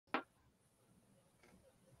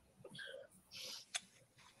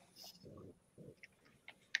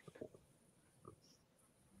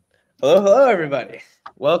Hello, everybody.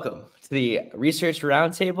 Welcome to the Research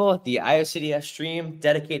Roundtable, the IOCDF stream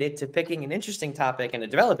dedicated to picking an interesting topic and a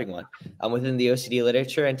developing one within the OCD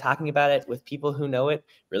literature and talking about it with people who know it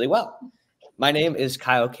really well. My name is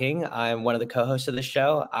Kyle King. I'm one of the co-hosts of the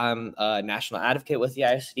show. I'm a national advocate with the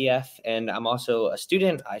IOCDF, and I'm also a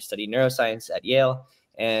student. I study neuroscience at Yale,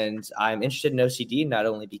 and I'm interested in OCD not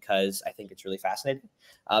only because I think it's really fascinating,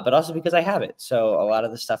 but also because I have it. So a lot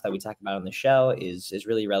of the stuff that we talk about on the show is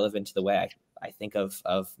really relevant to the way I think of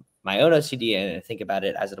my own OCD and I think about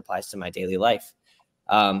it as it applies to my daily life.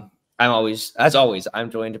 As always,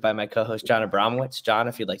 I'm joined by my co-host, John Abramowitz. John,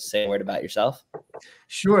 if you'd like to say a word about yourself.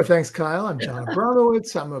 Sure. Thanks, Kyle. I'm John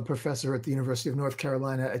Abramowitz. I'm a professor at the University of North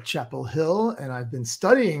Carolina at Chapel Hill, and I've been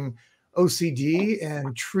studying OCD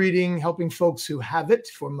and helping folks who have it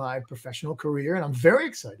for my professional career. And I'm very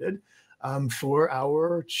excited for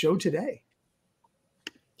our show today.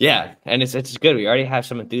 Yeah, and it's good. We already have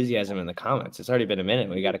some enthusiasm in the comments. It's already been a minute.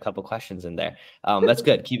 We got a couple questions in there. That's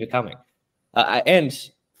good. Keep it coming. And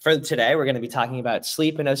for today, we're going to be talking about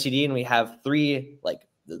sleep and OCD, and we have three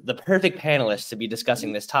the perfect panelists to be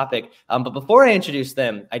discussing this topic. But before I introduce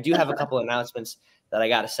them, I do have a couple announcements that I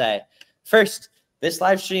got to say. First, this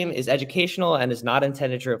live stream is educational and is not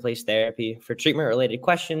intended to replace therapy. For treatment-related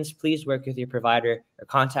questions, please work with your provider or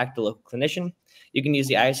contact the local clinician. You can use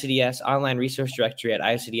the IOCDS online resource directory at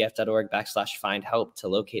iocdf.org/find-help to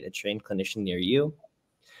locate a trained clinician near you.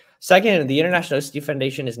 Second, the International OCD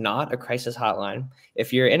Foundation is not a crisis hotline.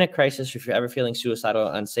 If you're in a crisis, or if you're ever feeling suicidal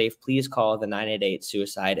or unsafe, please call the 988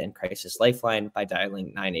 Suicide and Crisis Lifeline by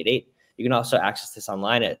dialing 988. You can also access this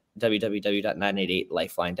online at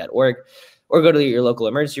www.988lifeline.org or go to your local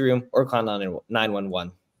emergency room or call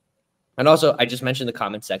 911. And also, I just mentioned the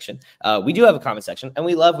comment section. We do have a comment section, and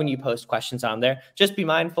we love when you post questions on there. Just be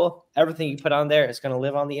mindful. Everything you put on there is going to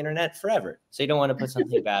live on the internet forever. So you don't want to put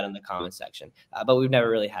something bad in the comment section. But we've never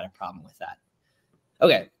really had a problem with that.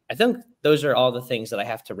 Okay, I think those are all the things that I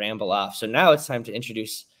have to ramble off. So now it's time to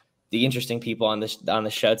introduce the interesting people on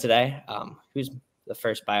the show today. Who's the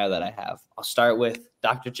first bio that I have? I'll start with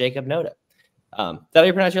Dr. Jacob Nota. Is that how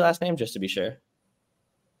you pronounce your last name, just to be sure?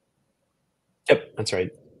 Yep, that's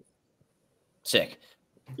right. Sick.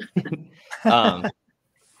 So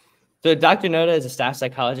Dr. Nota is a staff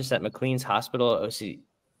psychologist at McLean's Hospital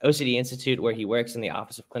OCD Institute, where he works in the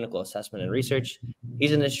Office of Clinical Assessment and Research.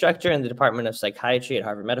 He's an instructor in the Department of Psychiatry at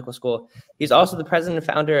Harvard Medical School. He's also the president and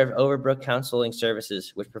founder of Overbrook Counseling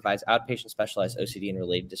Services, which provides outpatient specialized OCD and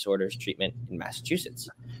related disorders treatment in Massachusetts.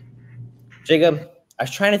 Jacob, I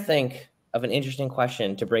was trying to think of an interesting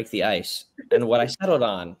question to break the ice, and what I settled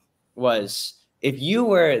on was, if you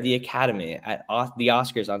were the Academy at the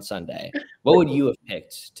Oscars on Sunday, what would you have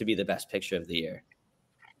picked to be the best picture of the year?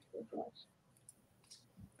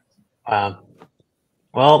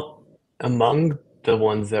 Well, among the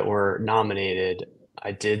ones that were nominated,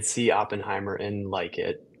 I did see Oppenheimer and like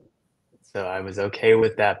it. So I was okay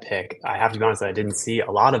with that pick. I have to be honest, I didn't see a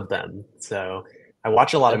lot of them. So I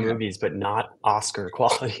watch a lot of movies, but not Oscar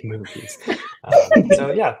quality movies.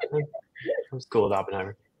 So yeah, I was cool with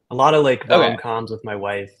Oppenheimer. A lot of rom-coms with my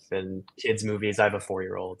wife and kids movies. I have a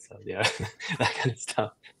 4-year-old, so yeah, that kind of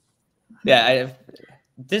stuff. Yeah,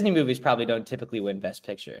 Disney movies probably don't typically win Best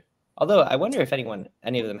Picture. Although I wonder if any of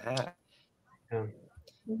them have. Yeah.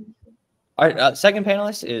 Our second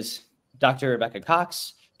panelist is Dr. Rebecca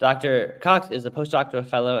Cox. Dr. Cox is a postdoctoral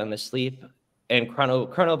fellow in the Sleep and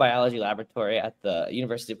Chronobiology Laboratory at the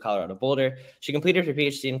University of Colorado Boulder. She completed her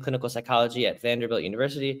PhD in clinical psychology at Vanderbilt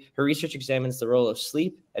University. Her research examines the role of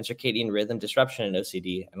sleep and circadian rhythm disruption in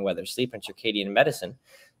OCD and whether sleep and circadian medicine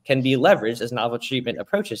can be leveraged as novel treatment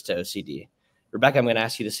approaches to OCD. Rebecca, I'm going to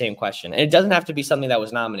ask you the same question. And it doesn't have to be something that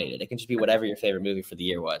was nominated. It can just be whatever your favorite movie for the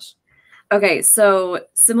year was. Okay, so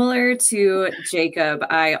similar to Jacob,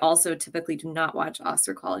 I also typically do not watch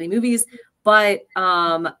Oscar quality movies, but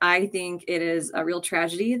I think it is a real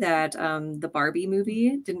tragedy that the Barbie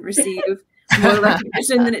movie didn't receive more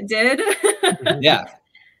recognition than it did. Yeah.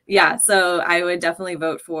 Yeah, so I would definitely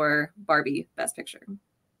vote for Barbie Best Picture.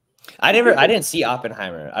 I didn't see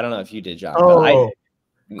Oppenheimer. I don't know if you did, John.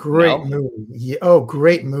 Great movie. Yeah. Oh,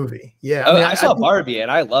 great movie. Yeah. I saw Barbie and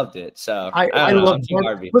I loved it. So I loved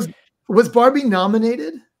Barbie. Was Barbie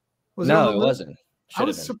nominated? No, it wasn't. I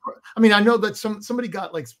was surprised. I mean, I know that somebody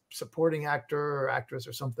got like supporting actor or actress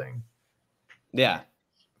or something. Yeah.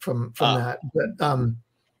 From that. But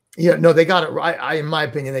yeah, no, they got it right. In my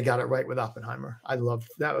opinion, they got it right with Oppenheimer. I loved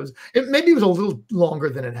that. Maybe it was a little longer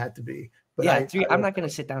than it had to be. But yeah, I'm not going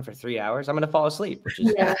to sit down for 3 hours. I'm going to fall asleep. Which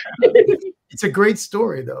is It's a great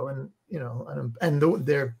story, though, and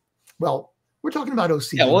they're We're talking about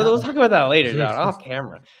OCD. Yeah, we'll talk about that later, John, off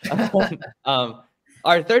camera.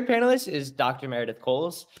 Our third panelist is Dr. Meredith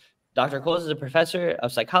Coles. Dr. Coles is a professor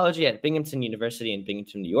of psychology at Binghamton University in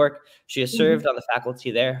Binghamton, New York. She has served on the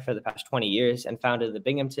faculty there for the past 20 years and founded the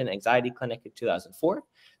Binghamton Anxiety Clinic in 2004. The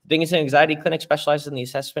Binghamton Anxiety Clinic specializes in the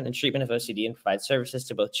assessment and treatment of OCD and provides services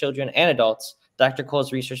to both children and adults. Dr.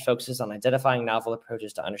 Cole's research focuses on identifying novel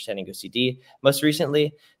approaches to understanding OCD. Most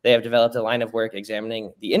recently, they have developed a line of work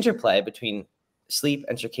examining the interplay between sleep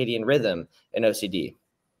and circadian rhythm in OCD.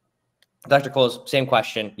 Dr. Coles, same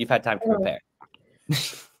question. You've had time to prepare.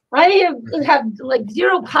 I have like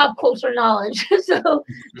zero pop culture knowledge, so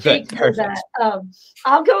Jake knows that.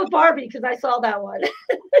 I'll go with Barbie because I saw that one.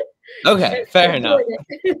 Okay, fair enough.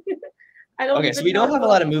 Okay, so we don't have a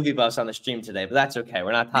lot of movie buffs on the stream today, but that's okay.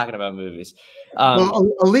 We're not talking about movies.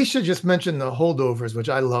 Well, Alicia just mentioned The Holdovers, which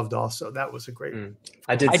I loved also. That was a great one.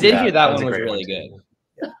 I did hear that one was really good.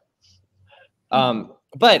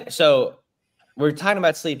 But so we're talking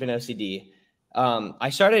about sleep and OCD. I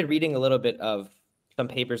started reading a little bit of some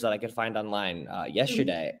papers that I could find online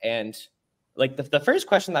yesterday. And like the first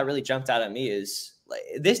question that really jumped out at me is, like,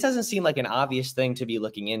 this doesn't seem like an obvious thing to be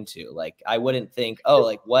looking into. Like, I wouldn't think, oh,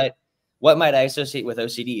 like what might I associate with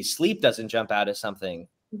OCD? Sleep doesn't jump out as something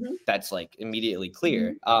that's like immediately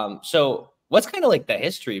clear. So what's kind of like the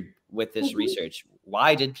history with this research?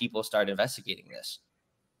 Why did people start investigating this?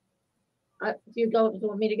 Do you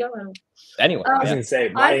want me to go? Anyway, I was going to say,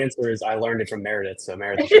 my answer is I learned it from Meredith, so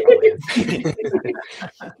Meredith should probably answer.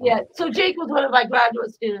 Yeah, so Jake was one of my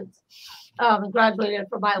graduate students and graduated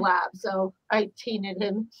from my lab, so I teamed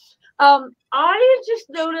him. I just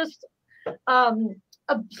noticed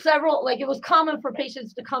several, like it was common for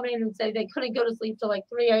patients to come in and say they couldn't go to sleep till like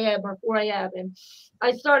 3 a.m. or 4 a.m. And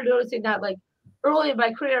I started noticing that like early in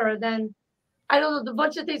my career, and then I know a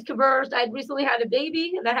bunch of things converged. I had recently had a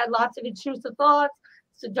baby and I had lots of intrusive thoughts.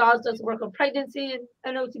 So Jaws doesn't work on pregnancy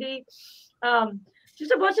and OCD.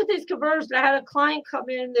 Just a bunch of things converged. I had a client come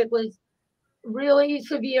in that was really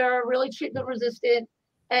severe, really treatment resistant.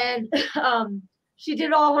 And she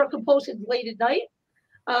did all her compulsions late at night.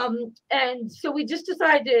 And so we just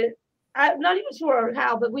decided to, I'm not even sure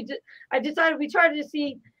how, but I decided we tried to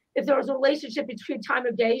see if there was a relationship between time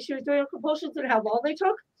of day she was doing her compulsions and how long they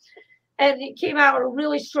took. And it came out a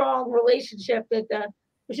really strong relationship that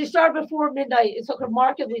when she started before midnight, it took her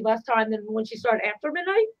markedly less time than when she started after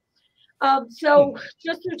midnight. So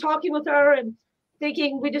just through talking with her and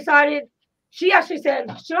thinking, we decided, she actually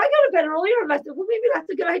said, should I go to bed earlier? And I said, well, maybe that's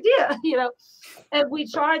a good idea, you know. And we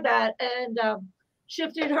tried that and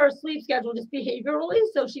shifted her sleep schedule just behaviorally.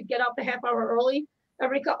 So she'd get up a half hour early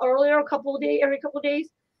every couple of days.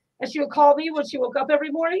 And she would call me when she woke up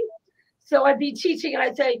every morning. So I'd be teaching and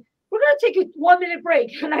I'd say, we're going to take a 1-minute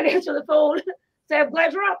break. And I'd answer the phone, say, I'm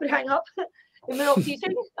glad you're up, and hang up in the middle of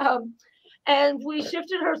teaching. And we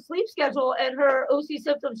shifted her sleep schedule and her OC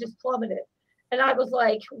symptoms just plummeted. And I was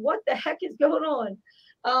like, what the heck is going on?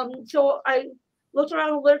 So I looked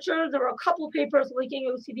around the literature. There were a couple of papers linking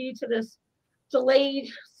OCD to this delayed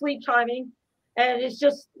sleep timing. And it's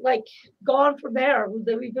just like gone from there.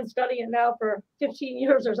 We've been studying it now for 15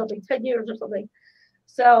 years or something, 10 years or something.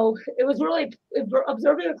 So it was really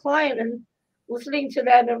observing a client and listening to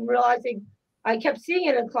them and realizing I kept seeing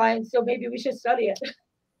it in clients. So maybe we should study it,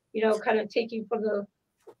 you know, kind of taking from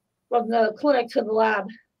the clinic to the lab.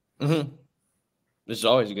 This is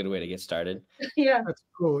always a good way to get started. Yeah. That's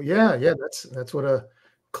cool. Yeah. That's what a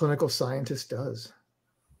clinical scientist does.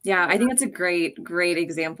 Yeah, I think that's a great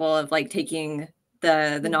example of like taking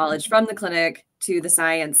the knowledge from the clinic to the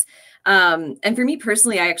science. And for me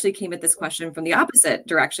personally, I actually came at this question from the opposite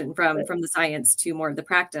direction, from the science to more of the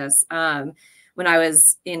practice. When I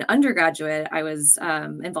was in undergraduate, I was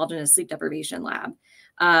involved in a sleep deprivation lab.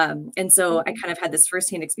 And so I kind of had this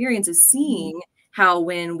firsthand experience of seeing how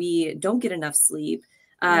when we don't get enough sleep,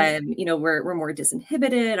 you know, we're more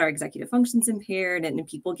disinhibited, our executive function's impaired, and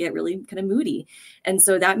people get really kind of moody. And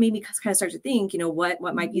so that made me kind of start to think, you know, what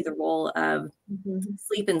might be the role of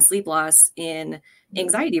sleep and sleep loss in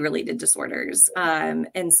anxiety related disorders.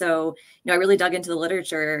 And so, you know, I really dug into the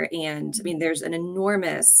literature, and I mean, there's an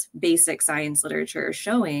enormous basic science literature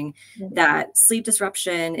showing that sleep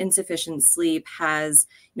disruption, insufficient sleep has,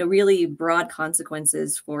 you know, really broad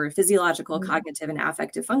consequences for physiological, cognitive, and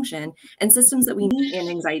affective function and systems that we need in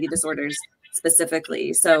anxiety disorders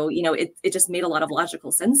specifically. So, you know, it just made a lot of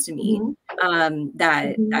logical sense to me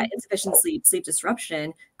that insufficient sleep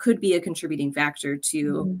disruption could be a contributing factor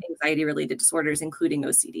to anxiety related disorders, including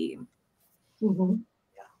OCD.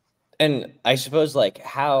 And I suppose like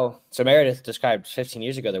so Meredith described 15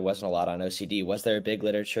 years ago, there wasn't a lot on OCD. Was there a big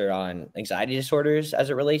literature on anxiety disorders as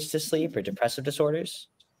it relates to sleep or depressive disorders?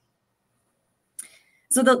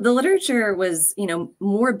 So the literature was,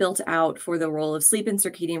 more built out for the role of sleep and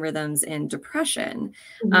circadian rhythms in depression.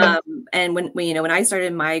 And when I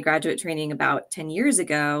started my graduate training about 10 years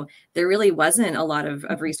ago, there really wasn't a lot of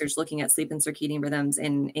research looking at sleep and circadian rhythms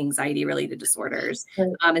in anxiety related disorders.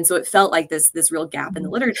 And so it felt like this real gap in the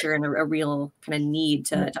literature and a real kind of need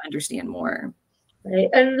to understand more. Right.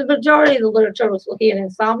 And the majority of the literature was looking at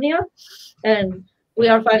insomnia, and we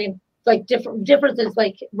are finding like differences,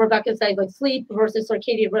 like Rebecca said, like sleep versus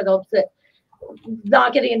circadian rhythms, that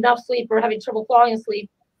not getting enough sleep or having trouble falling asleep,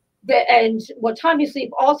 and what time you sleep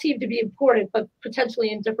all seem to be important, but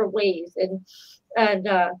potentially in different ways. And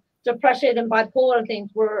depression and bipolar things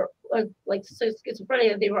were like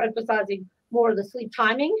schizophrenia, they were emphasizing more of the sleep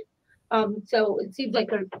timing. So it seems like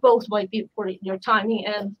they both might be important, your timing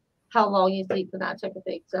and how long you sleep and that type of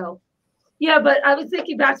thing. So yeah, but I was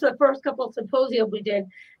thinking back to the first couple of symposium we did,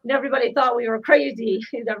 and everybody thought we were crazy.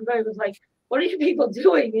 And everybody was like, what are you people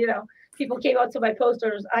doing? People came out to my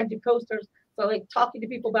posters. I do posters. So like talking to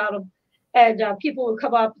people about them, and people would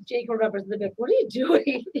come up, Jake remembers, and they'd be like, what are you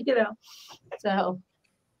doing? So.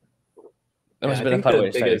 That must have been a fun way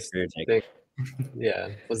to start your career,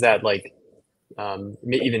 Jake. Was that like,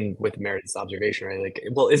 even with Meredith's observation, right? Like,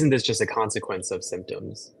 well, isn't this just a consequence of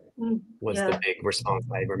symptoms? Was the big response.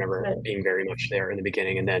 I remember being very much there in the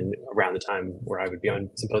beginning, and then around the time where I would be on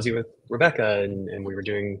symposium with Rebecca and we were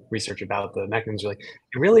doing research about the mechanisms, like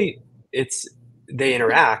they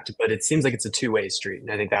interact, but it seems like it's a two-way street.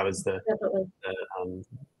 And I think that was the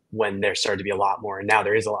when there started to be a lot more, and now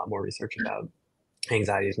there is a lot more research about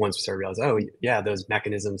anxieties once we started to realize, oh yeah, those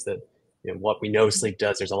mechanisms that what we know sleep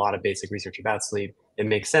does, there's a lot of basic research about sleep. It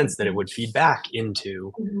makes sense that it would feed back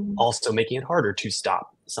into also making it harder to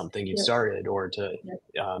stop something you've started, or to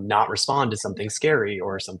not respond to something scary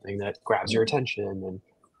or something that grabs your attention.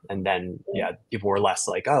 And then, people were less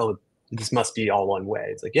like, oh, this must be all one way.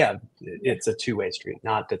 It's like, yeah, it's a two-way street.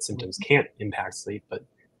 Not that symptoms can't impact sleep, but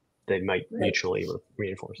they might mutually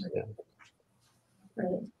reinforce.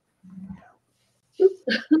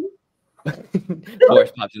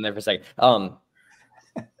 Boris popped in there for a second.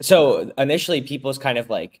 So initially people's kind of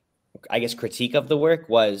like, I guess, critique of the work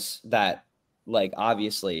was that, like,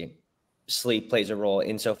 obviously sleep plays a role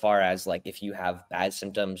insofar as like, if you have bad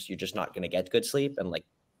symptoms, you're just not going to get good sleep. And like,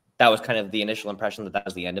 that was kind of the initial impression that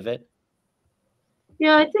was the end of it.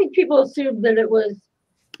 Yeah, I think people assumed that it was,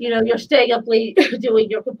 you're staying up late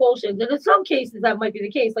doing your compulsions. And in some cases that might be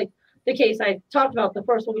the case. Like the case I talked about, the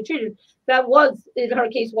first one we treated, that was in her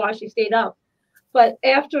case why she stayed up. But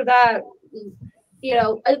after that,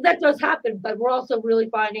 that does happen, but we're also really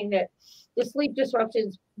finding that the sleep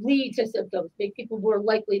disruptions lead to symptoms, make people more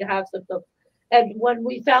likely to have symptoms. And when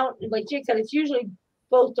we found, like Jake said, it's usually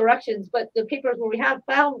both directions, but the papers where we have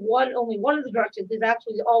found only one of the directions has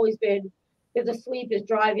actually always been that the sleep is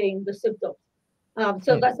driving the symptoms.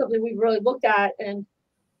 So that's something we've really looked at, and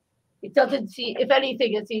it doesn't seem, if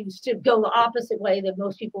anything, it seems to go the opposite way than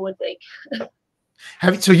most people would think.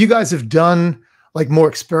 So you guys have done like more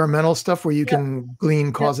experimental stuff where you can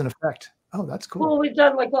glean cause and effect. Oh, that's cool. Well, we've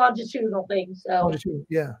done like longitudinal things. So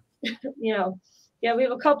yeah. we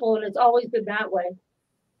have a couple, and it's always been that way.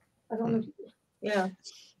 I don't know.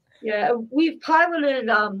 Yeah. We've piloted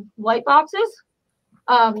light boxes.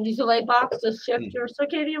 Use a light box to shift your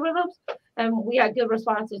circadian rhythms, and we had good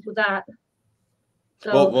responses with that.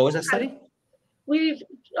 So what was that study? We've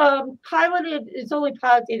piloted. It's only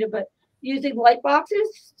pilot data, but using light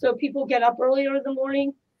boxes, so people get up earlier in the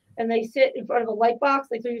morning and they sit in front of a light box,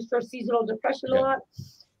 like they use for seasonal depression a lot.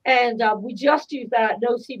 And we just use that,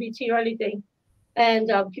 no CBT or anything.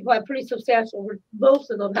 And people had pretty substantial,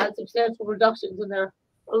 most of them had substantial reductions in their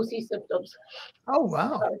OC symptoms. Oh,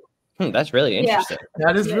 wow. That's really interesting.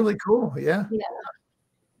 That is really cool. Yeah.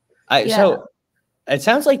 So it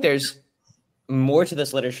sounds like there's more to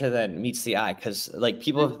this literature than meets the eye, because like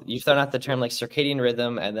people, you've thrown out the term like circadian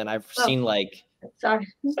rhythm, and then I've seen like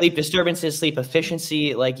sleep disturbances, sleep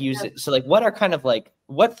efficiency, like use it. So like, what are kind of like,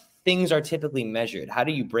 what things are typically measured? How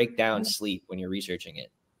do you break down sleep when you're researching it?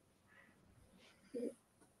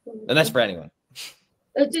 And that's for anyone.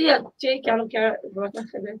 Jake, I don't care.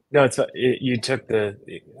 No, you took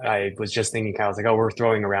I was just thinking, Kyle, I was like, oh, we're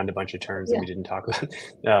throwing around a bunch of terms that we didn't talk about.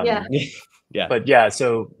 But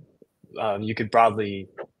so you could broadly,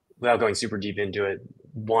 without going super deep into it,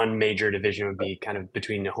 one major division would be kind of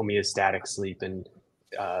between homeostatic sleep and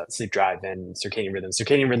sleep drive and circadian rhythms.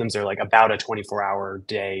 Circadian rhythms are like about a 24-hour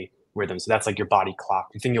day rhythm. So that's like your body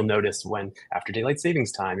clock. The thing you'll notice when after daylight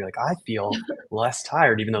savings time, you're like, I feel less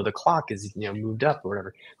tired, even though the clock is, moved up or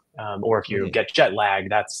whatever. Or if you get jet lag,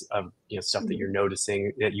 that's stuff that you're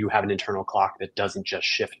noticing, that you have an internal clock that doesn't just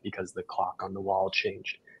shift because the clock on the wall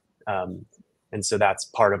changed. And so that's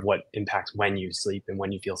part of what impacts when you sleep and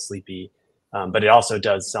when you feel sleepy. But it also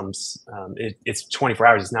does it's 24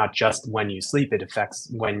 hours. It's not just when you sleep. It affects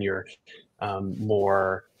when you're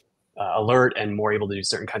more alert and more able to do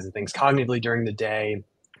certain kinds of things cognitively during the day.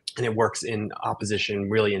 And it works in opposition,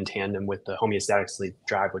 really in tandem with the homeostatic sleep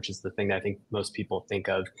drive, which is the thing that I think most people think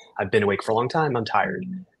of. I've been awake for a long time, I'm tired,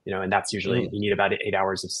 and that's usually, you need about 8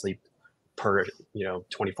 hours of sleep per,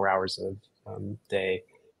 24 hours of day.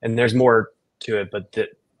 And there's more to it, but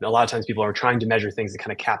a lot of times people are trying to measure things that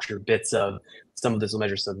kind of capture bits of, some of this will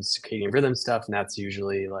measure some circadian rhythm stuff. And that's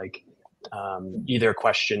usually like either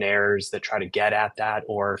questionnaires that try to get at that,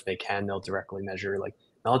 or if they can, they'll directly measure like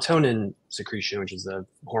melatonin secretion, which is a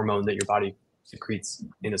hormone that your body secretes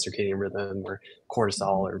in a circadian rhythm, or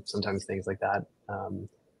cortisol, or sometimes things like that.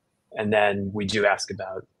 And then we do ask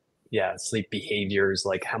about, sleep behaviors,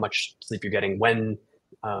 like how much sleep you're getting when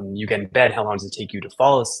you get in bed, how long does it take you to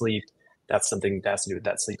fall asleep? That's something that has to do with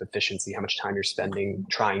that sleep efficiency, how much time you're spending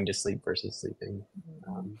trying to sleep versus sleeping.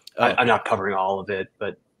 I'm not covering all of it,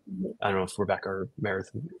 but I don't know if Rebecca or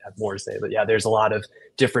Meredith have more to say, but there's a lot of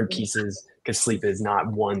different pieces, because sleep is not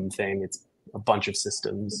one thing. It's a bunch of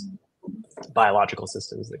systems, biological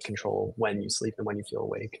systems that control when you sleep and when you feel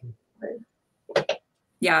awake.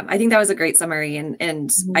 Yeah, I think that was a great summary.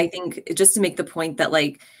 And I think just to make the point that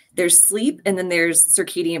like there's sleep and then there's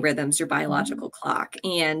circadian rhythms, your biological clock,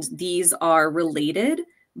 and these are related,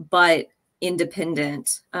 but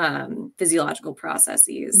independent physiological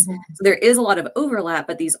processes. So there is a lot of overlap,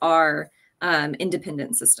 but these are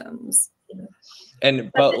independent systems.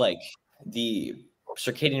 But like the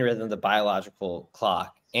circadian rhythm, the biological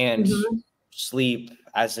clock, and sleep,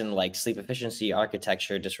 as in like sleep efficiency,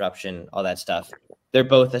 architecture, disruption, all that stuff, they're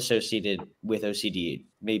both associated with OCD,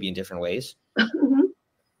 maybe in different ways.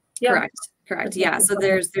 Correct. Yeah. So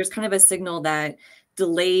there's kind of a signal that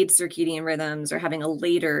delayed circadian rhythms or having a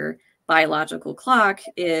later biological clock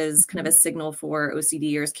is kind of a signal for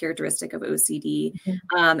OCD, or is characteristic of OCD.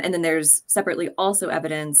 And then there's separately also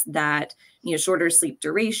evidence that, shorter sleep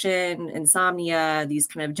duration, insomnia, these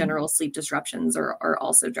kind of general sleep disruptions are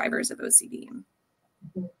also drivers of OCD.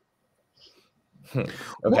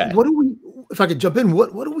 Okay. What do we, if I could jump in,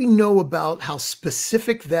 what do we know about how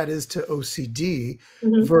specific that is to OCD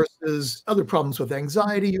versus other problems with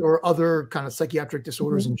anxiety or other kind of psychiatric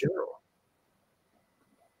disorders in general?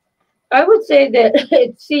 I would say that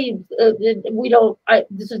it seems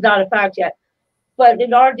this is not a fact yet, but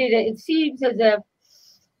in our data, it seems as if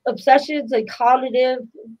obsessions and cognitive,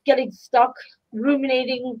 getting stuck,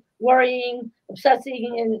 ruminating, worrying,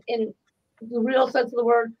 obsessing in the real sense of the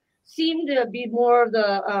word, seem to be more of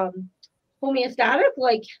the homeostatic,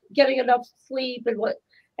 like getting enough sleep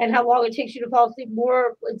and how long it takes you to fall asleep,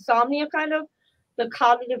 more insomnia kind of, the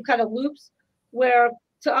cognitive kind of loops, where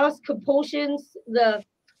to us compulsions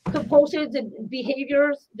and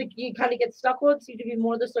behaviors that you kind of get stuck with seem to be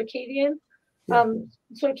more the circadian.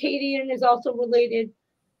 Circadian is also related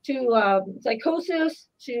to psychosis,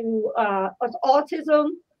 to autism,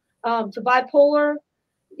 to bipolar.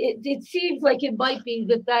 It seems like it might be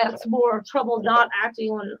that's more trouble not acting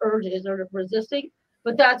on urges or resisting,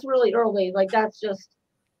 but that's really early. Like that's just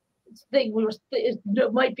thing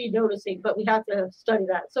it might be noticing, but we have to study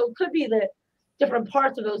that. So it could be that different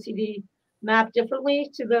parts of OCD map differently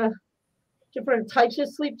to the different types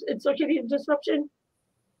of sleep and circadian disruption.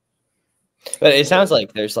 But it sounds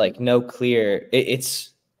like there's like no clear,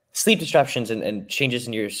 it's sleep disruptions and changes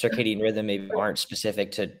in your circadian rhythm maybe aren't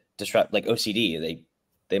specific to disrupt like OCD.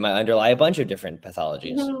 They might underlie a bunch of different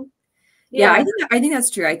pathologies. Yeah, I think that's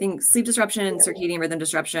true. I think sleep disruption and circadian rhythm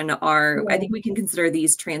disruption are, I think we can consider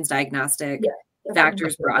these transdiagnostic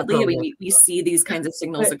factors broadly. I mean, we see these kinds of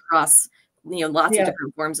signals across, lots of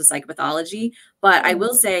different forms of psychopathology. But I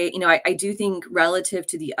will say, I do think relative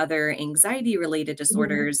to the other anxiety related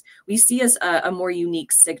disorders, we see a more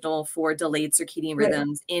unique signal for delayed circadian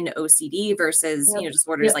rhythms in OCD versus,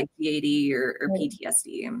 disorders like GAD or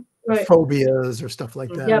PTSD. Phobias or stuff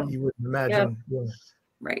like that. You wouldn't imagine.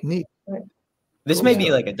 Right. Neat. This may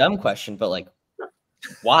be like a dumb question, but like,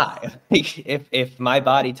 why? if my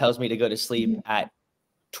body tells me to go to sleep at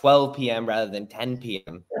 12 p.m. rather than 10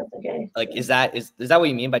 p.m. That's okay. Like, is that what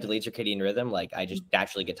you mean by delayed circadian rhythm? Like, I just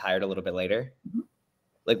naturally get tired a little bit later.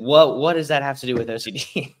 Like, what does that have to do with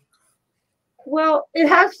OCD? Well, it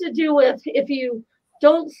has to do with if you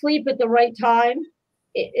don't sleep at the right time,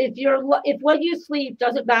 if when you sleep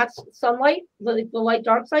doesn't match sunlight, the light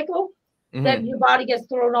dark cycle, then your body gets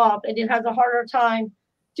thrown off and it has a harder time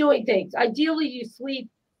doing things. Ideally, you sleep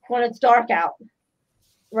when it's dark out,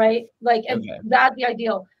 right? Like, and that'd be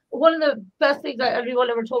ideal. One of the best things that everyone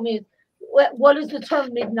ever told me is, what does the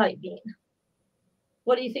term midnight mean?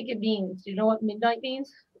 What do you think it means? Do you know what midnight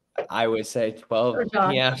means? I would say 12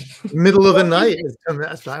 p.m. Middle of the night.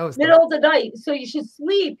 That's what I was middle of the night. So you should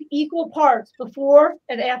sleep equal parts before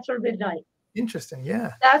and after midnight. Interesting.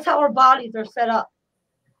 Yeah. That's how our bodies are set up.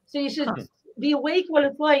 So you should be awake when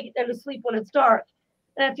it's light and asleep when it's dark.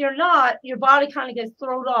 And if you're not, your body kind of gets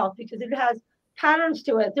thrown off because it has patterns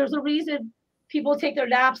to it. There's a reason people take their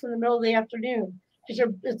naps in the middle of the afternoon,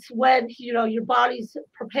 because it's when your body's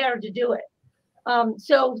prepared to do it.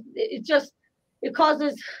 So it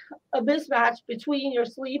causes a mismatch between your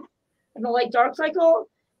sleep and the light dark cycle,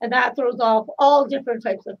 and that throws off all different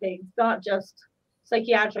types of things, not just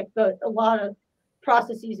psychiatric, but a lot of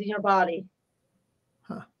processes in your body.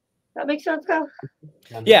 That makes sense, Kyle?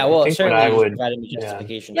 Yeah, well, certainly I would provide me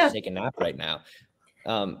justification to take a nap right now.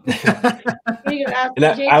 And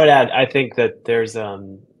I would add, I think that there's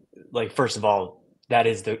like, first of all,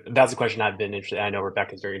 that's the question I've been interested in. I know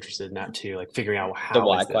Rebecca's very interested in that too, like figuring out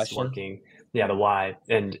how is this working. Yeah, the why.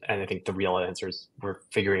 And I think the real answer is we're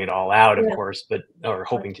figuring it all out, of course, or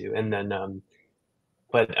hoping to. And then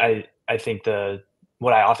but I think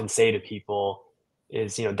what I often say to people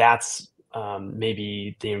is, that's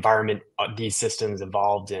maybe the environment these systems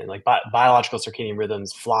evolved in, like biological circadian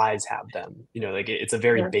rhythms, flies have them, like it's a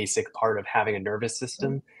very basic part of having a nervous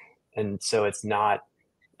system. And so it's not,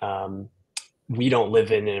 we don't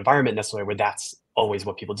live in an environment necessarily where that's always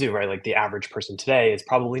what people do, right? Like the average person today is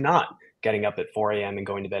probably not getting up at 4 a.m. and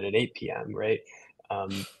going to bed at 8 p.m., right?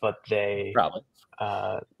 But they probably,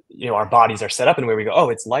 our bodies are set up in a way where we go, oh,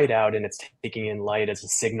 it's light out, and it's taking in light as a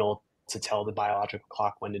signal to tell the biological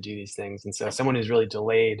clock when to do these things. And so someone who's really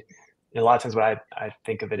delayed, and a lot of times what I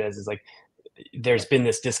think of it as is like, there's been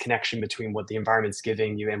this disconnection between what the environment's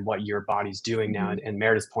giving you and what your body's doing now. And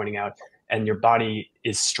Meredith's pointing out, and your body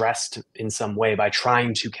is stressed in some way by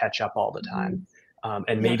trying to catch up all the time.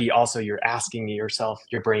 And maybe also you're asking yourself,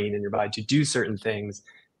 your brain and your body, to do certain things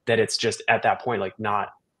that it's just at that point, like not,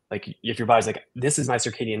 like if your body's like, this is my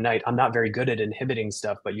circadian night, I'm not very good at inhibiting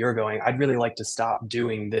stuff, but you're going, I'd really like to stop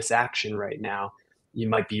doing this action right now. You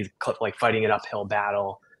might be like fighting an uphill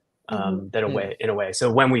battle in a way.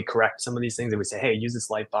 So when we correct some of these things and we say, hey, use this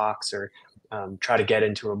light box, or try to get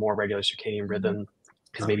into a more regular circadian rhythm,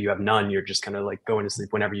 because maybe you have none, you're just kind of like going to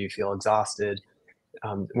sleep whenever you feel exhausted.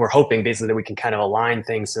 We're hoping basically that we can kind of align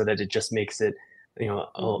things so that it just makes it,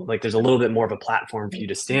 like there's a little bit more of a platform for you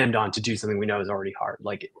to stand on to do something we know is already hard.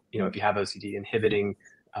 Like, if you have OCD, inhibiting,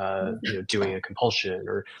 doing a compulsion,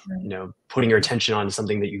 or, putting your attention on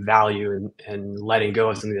something that you value and letting go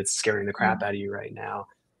of something that's scaring the crap out of you right now.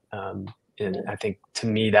 And I think to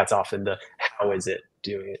me, that's often the, how is it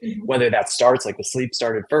doing it? Whether that starts like the sleep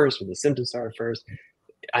started first or the symptoms started first,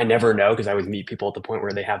 I never know, because I always meet people at the point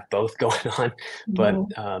where they have both going on.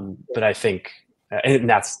 But I think, and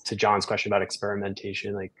that's to John's question about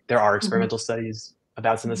experimentation, like there are experimental studies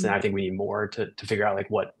about some of this, and I think we need more to figure out like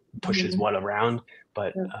what pushes what around.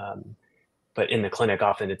 But in the clinic,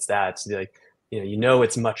 often it's like,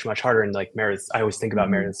 it's much, much harder. And like Meredith, I always think about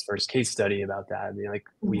Meredith's first case study about that. I mean, like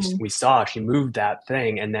we saw she moved that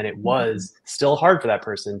thing, and then it was still hard for that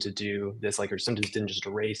person to do this. Like her symptoms didn't just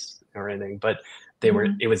erase or anything, but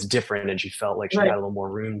it was different, and she felt like she had a little more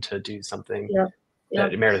room to do something.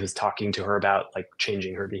 That Meredith was talking to her about, like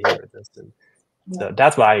changing her behavior with this. And so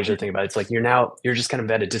that's what I usually think about. It's like you're just kind of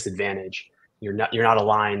at a disadvantage. You're not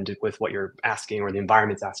aligned with what you're asking or the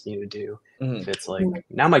environment's asking you to do. If it's like,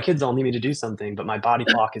 now my kids all need me to do something, but my body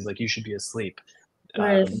clock is like, you should be asleep.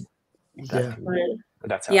 That's how.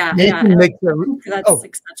 That's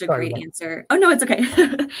like such a great answer. Oh no, it's okay.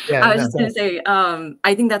 I was just gonna say,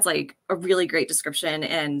 I think that's like a really great description.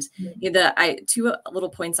 And two little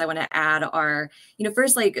points I want to add are,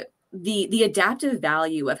 first, like the adaptive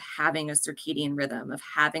value of having a circadian rhythm, of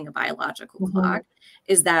having a biological clock,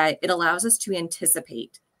 is that it allows us to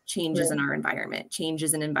anticipate changes in our environment,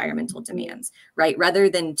 changes in environmental demands, right? Rather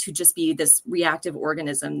than to just be this reactive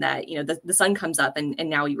organism that, the sun comes up and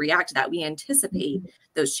now we react to that. We anticipate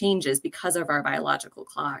those changes because of our biological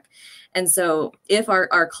clock. And so if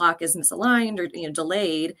our clock is misaligned or,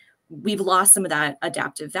 delayed, we've lost some of that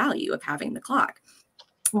adaptive value of having the clock.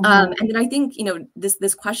 And then I think,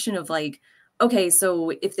 this question of like, okay, so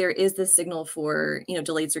if there is this signal for,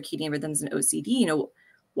 delayed circadian rhythms and OCD,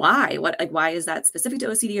 why? Why is that specific to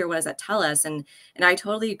OCD, or what does that tell us? And I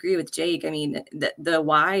totally agree with Jake. I mean, the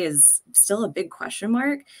why is still a big question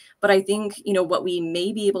mark, but I think, you know, what we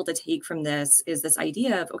may be able to take from this is this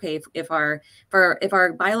idea of, okay, if our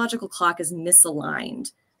biological clock is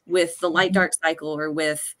misaligned with the light dark cycle, or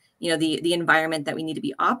with, you know, the environment that we need to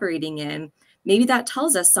be operating in, maybe that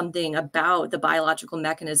tells us something about the biological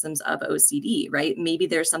mechanisms of OCD, right? Maybe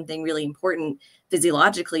there's something really important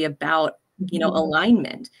physiologically about, you know,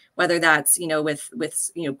 alignment, whether that's, you know, with,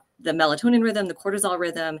 you know, the melatonin rhythm, the cortisol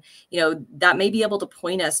rhythm, you know, that may be able to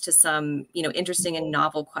point us to some, you know, interesting and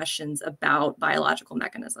novel questions about biological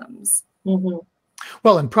mechanisms.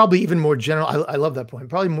 Well, and probably even more general, I love that point.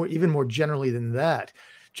 Probably even more generally than that,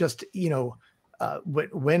 just, you know,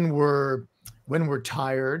 when we're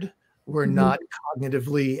tired, we're not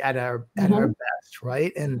cognitively at our best,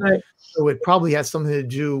 right? And so it probably has something to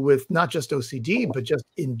do with not just OCD, but just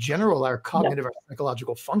in general, our cognitive or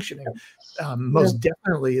psychological functioning. Most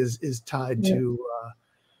definitely is tied to you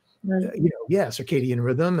know, circadian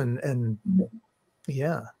rhythm and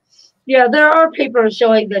there are papers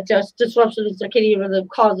showing that just disruption of circadian rhythm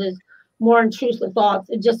causes more intrusive thoughts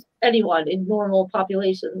in just anyone in normal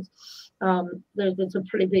populations. There's been some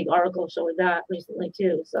pretty big articles showing that recently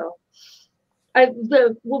too. So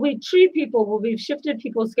when we treat people, when we've shifted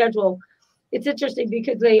people's schedule, it's interesting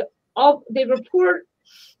because they report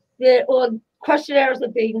on questionnaires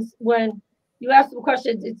and things. When you ask them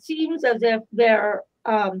questions, it seems as if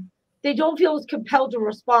they don't feel as compelled to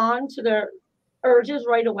respond to their urges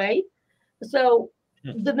right away. So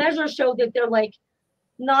the measures show that they're like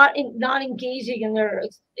not engaging in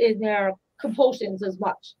their compulsions as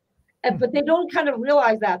much. But they don't kind of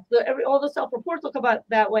realize that. All the self-reports will come out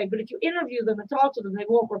that way. But if you interview them and talk to them, they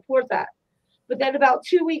won't report that. But then about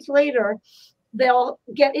 2 weeks later, they'll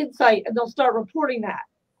get insight and they'll start reporting that.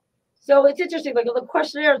 So it's interesting. Like on the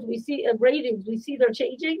questionnaires, we see ratings, we see they're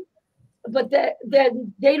changing, but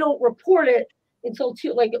then they don't report it until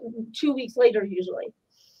 2 weeks later usually.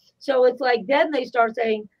 So it's like then they start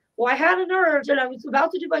saying, well, I had an urge and I was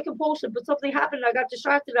about to do my compulsion, but something happened and I got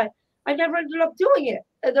distracted. I never ended up doing it.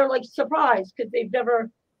 And they're like surprised because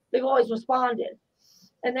they've always responded.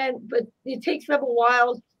 But it takes them a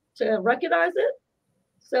while to recognize it.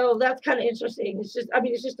 So that's kind of interesting. It's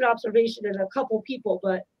just an observation in a couple people,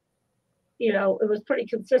 but you know, it was pretty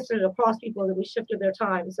consistent across people that we shifted their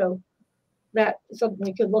time. So that's something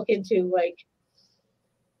we could look into. Like,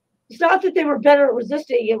 it's not that they were better at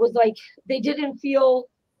resisting. It was like they didn't feel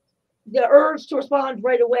the urge to respond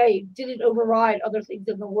right away didn't override other things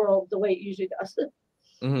in the world the way it usually does.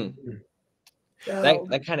 So,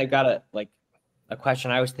 that kind of got a question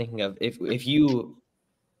I was thinking of. If you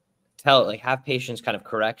have patients kind of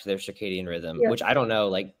correct their circadian rhythm, which I don't know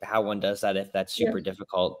like how one does that, if that's super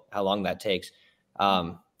difficult, how long that takes.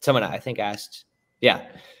 Someone I think asked,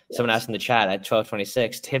 someone asked in the chat at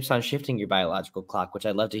 12:26 tips on shifting your biological clock, which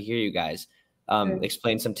I'd love to hear you guys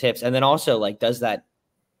explain some tips. And then also, like, does that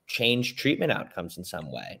change treatment outcomes in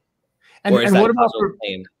some way? And what about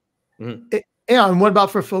and what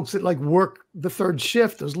about for folks that like work the third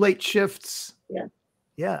shift, those late shifts? There's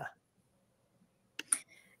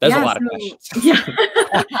a lot of questions.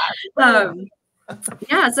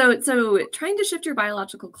 So trying to shift your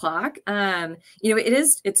biological clock, you know,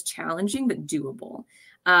 it's challenging but doable.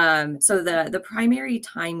 So the primary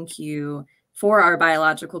time cue for our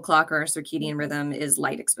biological clock or our circadian rhythm is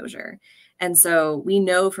light exposure. And so we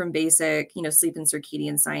know from basic, you know, sleep and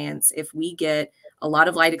circadian science, if we get a lot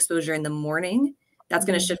of light exposure in the morning, that's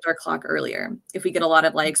going to shift our clock earlier. If we get a lot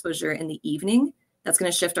of light exposure in the evening, that's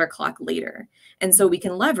going to shift our clock later. And so we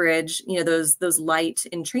can leverage, you know, those light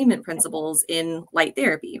entrainment principles in light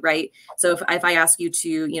therapy, right? So if I ask you to,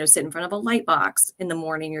 you know, sit in front of a light box in the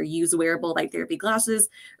morning, or use wearable light therapy glasses,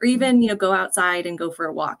 or even, you know, go outside and go for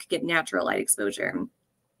a walk, get natural light exposure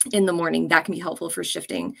in the morning, that can be helpful for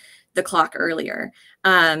shifting the clock earlier.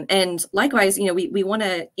 And likewise, you know, we want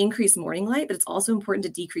to increase morning light, but it's also important to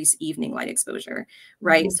decrease evening light exposure,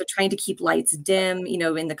 right? So trying to keep lights dim, you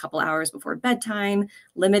know, in the couple hours before bedtime,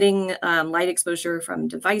 limiting light exposure from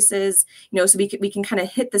devices, you know, so we can kind of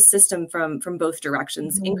hit the system from both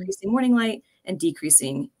directions, increasing morning light and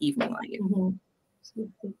decreasing evening light.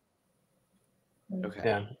 Okay.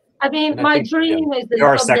 Yeah. I mean, my dream is that there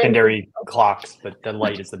are secondary clocks, but the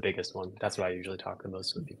light is the biggest one. That's what I usually talk to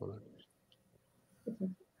most of the people about.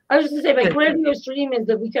 I was just going to say, my grandiose dream is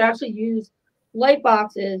that we could actually use light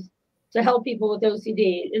boxes to help people with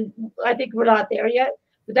OCD. And I think we're not there yet,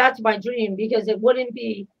 but that's my dream, because you wouldn't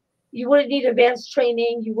need advanced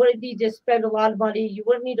training. You wouldn't need to spend a lot of money. You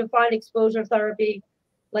wouldn't need to find exposure therapy.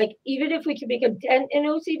 Like, even if we could make a dent in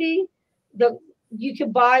OCD, you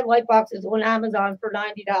can buy light boxes on Amazon for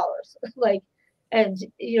 $90. Like, and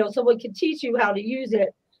someone can teach you how to use it,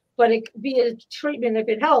 but it could be a treatment if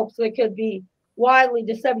it helps. It could be widely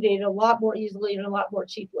disseminated a lot more easily and a lot more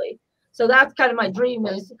cheaply. So that's kind of my dream,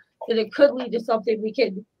 is that it could lead to something we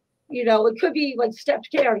could, it could be like stepped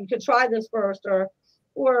care. You could try this first, or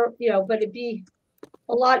but it'd be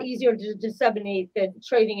a lot easier to disseminate than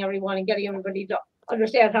training everyone and getting everybody to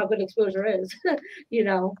understand how good exposure is.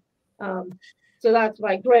 So that's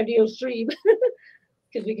my grandiose dream,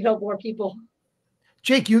 because we can help more people.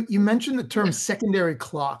 Jake, you mentioned the term secondary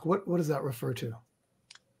clock. What does that refer to?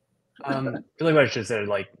 Really what I should say,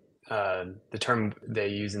 like the term they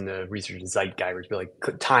use in the research is Zeitgeist, like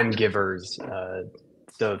time givers.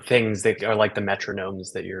 So things that are like the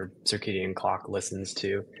metronomes that your circadian clock listens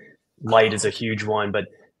to. Light is a huge one, but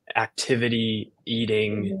activity,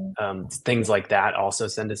 eating, things like that also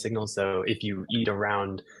send a signal. So if you eat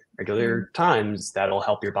around regular times, that'll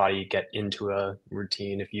help your body get into a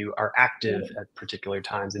routine. If you are active at particular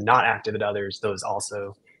times and not active at others, those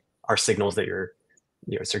also are signals that your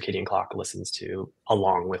circadian clock listens to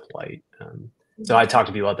along with light. So I talk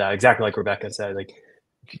to people about that, exactly like Rebecca said, like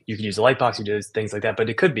you could use a light box, you do things like that, but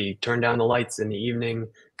it could be turn down the lights in the evening,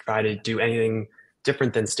 try to do anything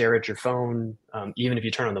different than stare at your phone. Even if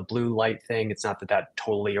you turn on the blue light thing, it's not that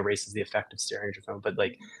totally erases the effect of staring at your phone, but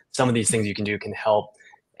like some of these things you can do can help.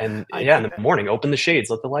 And in the morning, open the shades,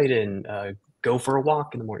 let the light in, go for a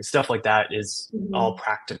walk in the morning. Stuff like that is all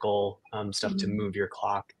practical stuff to move your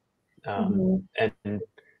clock. And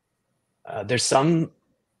there's some,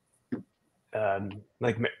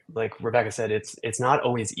 like Rebecca said, it's not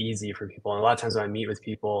always easy for people. And a lot of times when I meet with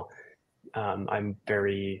people, I'm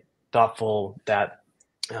very thoughtful that,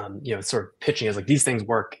 sort of pitching is like, these things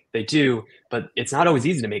work, they do, but it's not always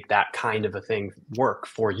easy to make that kind of a thing work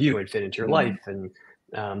for you and fit into your life. And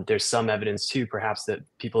there's some evidence too, perhaps, that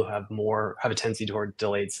people who have a tendency toward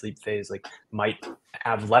delayed sleep phase, like might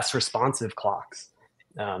have less responsive clocks,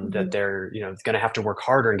 that they're, going to have to work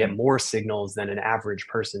harder and get more signals than an average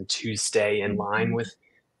person to stay in line with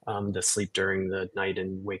the sleep during the night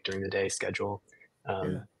and wake during the day schedule.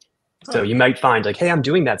 So you might find like, hey, I'm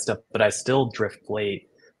doing that stuff, but I still drift late.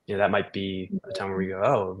 That might be a time where we go,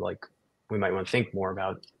 oh, like we might want to think more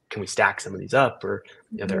about, can we stack some of these up, or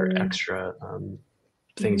there are extra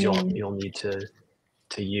things you'll need to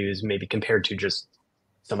use, maybe compared to just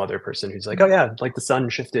some other person who's like, oh yeah, like the sun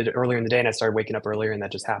shifted earlier in the day and I started waking up earlier and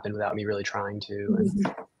that just happened without me really trying to.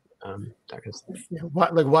 And that kind of stuff.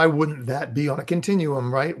 Why wouldn't that be on a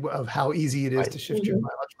continuum, right, of how easy it is to shift your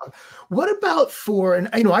biological? What about and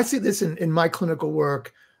I see this in my clinical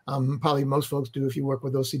work, probably most folks do if you work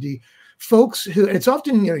with OCD, folks who, and it's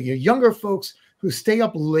often, your younger folks who stay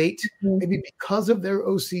up late, maybe because of their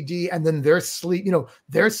OCD, and then they're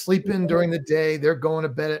sleeping during the day, they're going to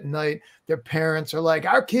bed at night. Their parents are like,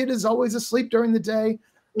 our kid is always asleep during the day.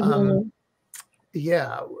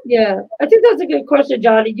 Yeah, I think that's a good question,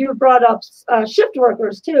 Johnny. You brought up shift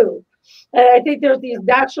workers too, and I think there's these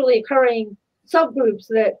naturally occurring subgroups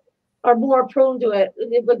that are more prone to it.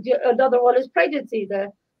 Another one is pregnancy,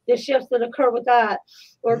 the shifts that occur with that,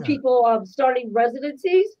 or people starting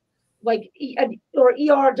residencies, like or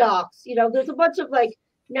ER docs. There's a bunch of like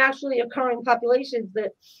naturally occurring populations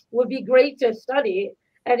that would be great to study,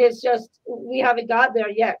 and it's just we haven't got there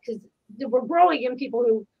yet because we're growing in people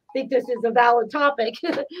who think this is a valid topic,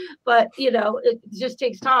 but it just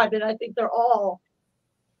takes time, and I think they're all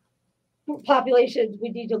populations we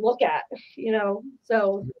need to look at.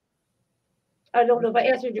 So I don't know if I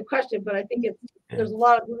answered your question, but I think there's a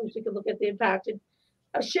lot of groups we can look at the impact. And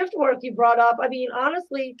a shift work you brought up, I mean,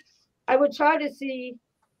 honestly, I would try to see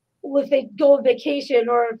if they go on vacation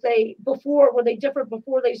or if were they different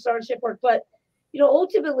before they start shift work. But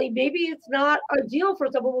ultimately, maybe it's not ideal for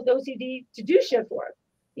someone with OCD to do shift work.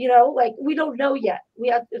 Like we don't know yet. We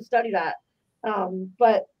have to study that.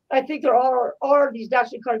 But I think there are these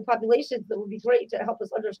naturally occurring populations that would be great to help us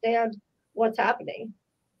understand what's happening.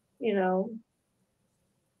 Yeah,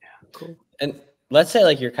 cool. And let's say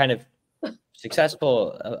like you're kind of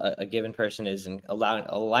successful, a given person is in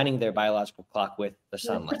aligning their biological clock with the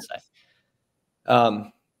sun, let's say.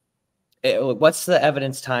 What's the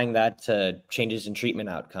evidence tying that to changes in treatment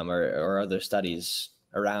outcome, or are there studies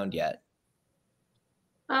around yet?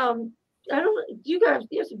 I don't. You have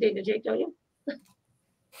some data, Jake, don't you?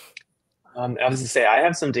 I was going to say, I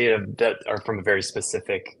have some data that are from a very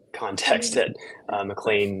specific context at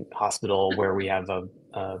McLean Hospital, where we have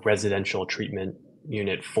a residential treatment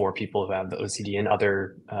unit for people who have the OCD and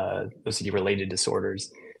other OCD related disorders.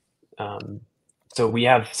 So we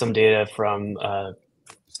have some data from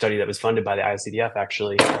study that was funded by the IOCDF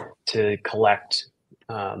actually to collect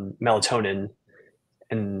melatonin.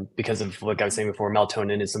 And because of like I was saying before,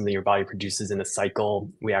 melatonin is something your body produces in a cycle.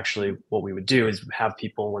 We actually, what we would do is have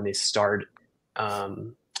people when they start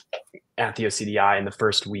at the OCDI in the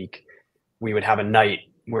first week, we would have a night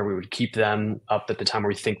where we would keep them up at the time where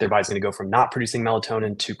we think their body's going to go from not producing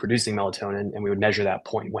melatonin to producing melatonin, and we would measure that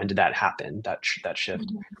point. When did that happen? That shift.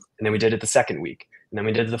 And then we did it the second week, and then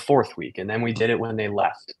we did it the fourth week, and then we did it when they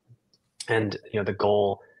left. And the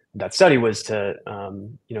goal of that study was to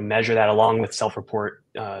measure that along with self-report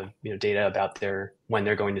data about when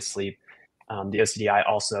they're going to sleep. The OCDI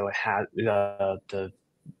also had the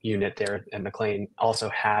unit there at McLean also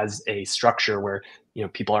has a structure where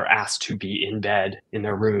people are asked to be in bed in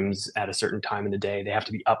their rooms at a certain time in the day. They have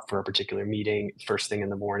to be up for a particular meeting first thing in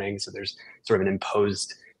the morning. So there's sort of an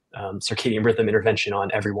imposed circadian rhythm intervention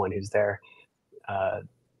on everyone who's there.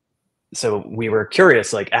 So we were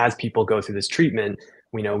curious, like as people go through this treatment,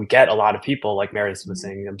 we get a lot of people, like Meredith was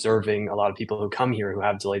saying, observing a lot of people who come here who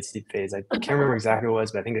have delayed sleep phase. I can't remember exactly what it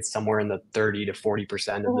was, but I think it's somewhere in the 30 to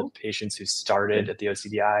 40% of the patients who started at the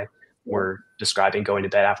OCDI were describing going to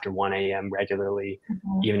bed after 1 a.m. regularly,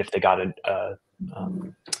 even if they got a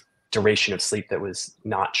duration of sleep that was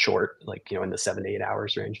not short, like, in the 7 to 8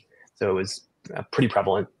 hours range. So it was pretty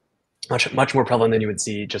prevalent, much more prevalent than you would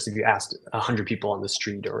see just if you asked 100 people on the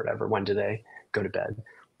street or whatever, when do they go to bed?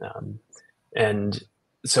 And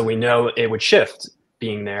so we know it would shift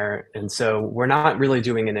being there. And so we're not really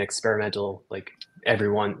doing an experimental, like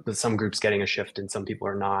everyone, with some groups getting a shift and some people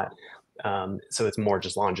are not. So it's more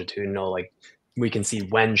just longitudinal, like we can see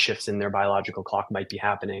when shifts in their biological clock might be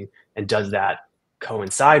happening. And does that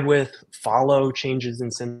coincide with, follow changes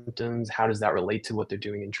in symptoms? How does that relate to what they're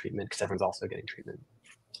doing in treatment? Because everyone's also getting treatment.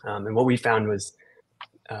 And what we found was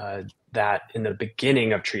that in the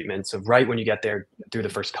beginning of treatment, so right when you get there through the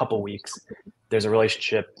first couple weeks, there's a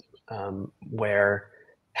relationship where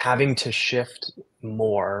having to shift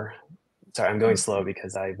more. Sorry, I'm going slow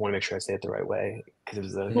because I want to make sure I say it the right way, because it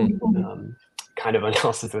was a kind of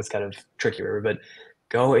analysis that was kind of trickier. But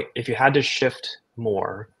if you had to shift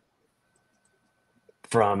more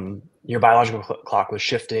from your biological clock was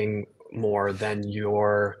shifting more than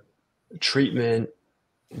your treatment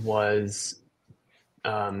was,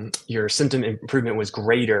 your symptom improvement was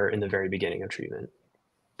greater in the very beginning of treatment.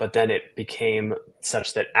 But then it became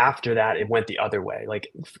such that after that, it went the other way.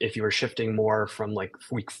 Like if you were shifting more from like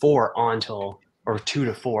week 4 on or 2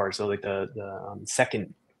 to 4, so like the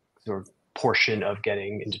second sort of portion of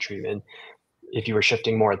getting into treatment, if you were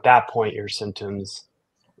shifting more at that point, your symptoms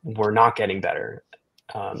were not getting better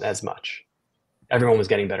as much. Everyone was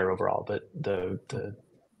getting better overall, but the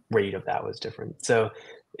rate of that was different. So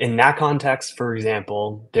in that context, for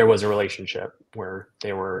example, there was a relationship where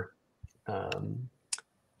they were,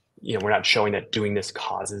 we're not showing that doing this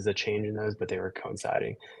causes a change in those, but they were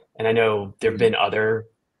coinciding. And I know there have been other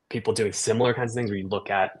people doing similar kinds of things where you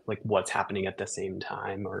look at like what's happening at the same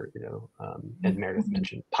time, or, and Meredith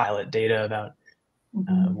mentioned pilot data about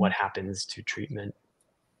what happens to treatment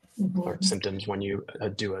or symptoms when you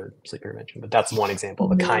do a sleep intervention. But that's one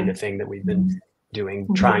example of the kind of thing that we've been doing,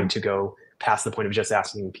 trying to go past the point of just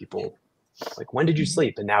asking people, like, when did you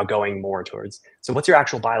sleep? And now going more towards, so what's your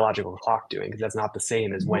actual biological clock doing? Because that's not the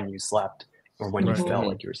same as when you slept or when you felt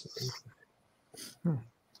like you were sleeping.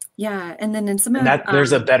 Yeah, and then in some of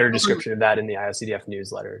there's a better description of that in the IOCDF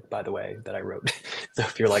newsletter, by the way, that I wrote. So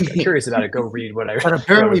if you're like curious about it, go read what I wrote. But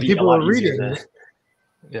apparently people are reading.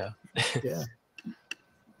 Yeah.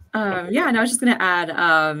 And I was just going to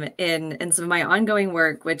add, in some of my ongoing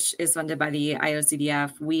work, which is funded by the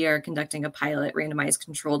IOCDF, we are conducting a pilot randomized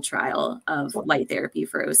controlled trial of light therapy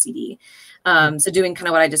for OCD. So doing kind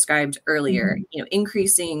of what I described earlier,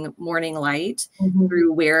 increasing morning light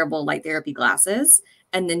through wearable light therapy glasses,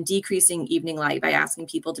 and then decreasing evening light by asking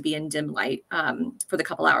people to be in dim light for the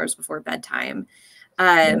couple hours before bedtime.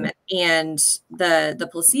 And the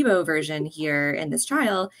placebo version here in this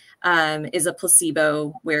trial is a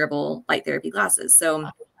placebo wearable light therapy glasses. So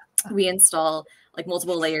we install like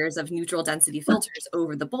multiple layers of neutral density filters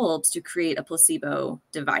over the bulbs to create a placebo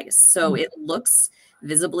device. So it looks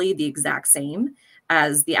visibly the exact same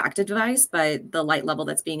as the active device, but the light level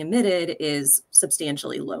that's being emitted is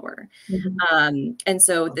substantially lower. And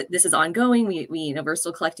so this is ongoing. We're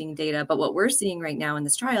still collecting data, but what we're seeing right now in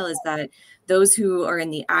this trial is that those who are in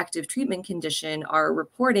the active treatment condition are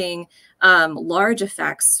reporting large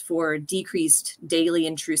effects for decreased daily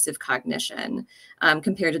intrusive cognition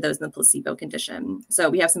compared to those in the placebo condition. So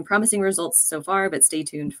we have some promising results so far, but stay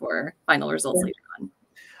tuned for final results later on.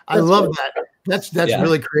 I love that. That's Yeah.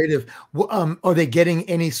 really creative. Are they getting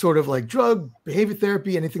any sort of like drug, behavior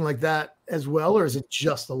therapy, anything like that as well, or is it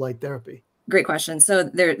just the light therapy? Great question. So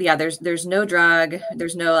there's no drug.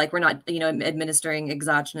 There's no, like, we're not, administering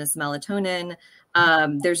exogenous melatonin.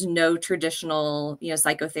 There's no traditional,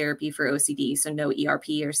 psychotherapy for OCD. So no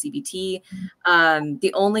ERP or CBT.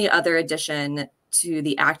 The only other addition to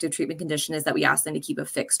the active treatment condition is that we ask them to keep a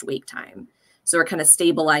fixed wake time. So we're kind of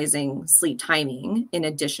stabilizing sleep timing in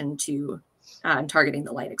addition to targeting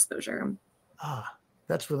the light exposure. Ah,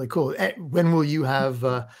 that's really cool. When will you have,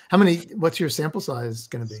 what's your sample size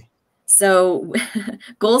going to be? So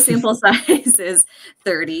goal sample size is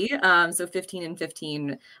 30, so 15 and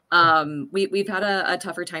 15. We've had a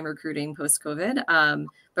tougher time recruiting post-COVID,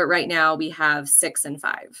 but right now we have 6 and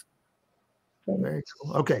 5. Very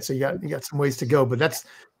cool. Okay, so you got some ways to go, but that's,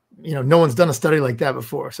 no one's done a study like that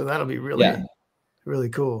before, so that'll be really, really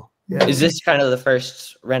cool. Yeah. Is this kind of the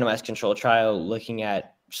first randomized control trial looking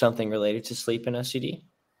at something related to sleep and OCD?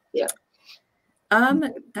 Yeah.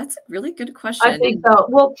 That's a really good question. I think so.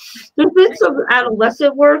 Well, there's been some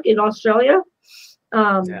adolescent work in Australia,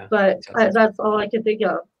 but that's all I can think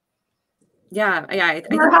of. Yeah.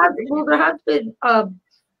 There has been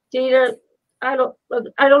data. I don't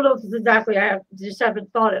know if it's exactly. Just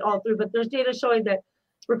haven't thought it all through, but there's data showing that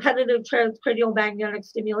repetitive transcranial magnetic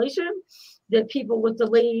stimulation, that people with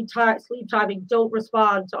delayed sleep timing don't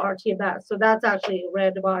respond to RTMS. So that's actually a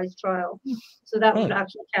randomized trial. So that would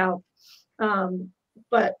actually count.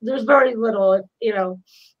 But there's very little,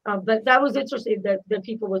 but that was interesting that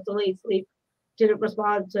people with delayed sleep didn't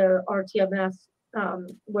respond to RTMS,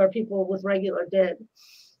 where people with regular did.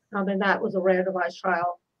 And that was a randomized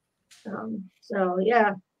trial. So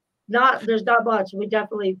yeah, there's not much. We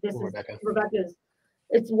definitely, Rebecca's,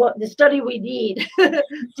 it's what the study we need.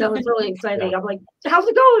 So it's really exciting. Yeah. I'm like, how's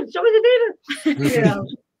it going? Show me the data.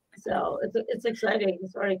 So it's exciting.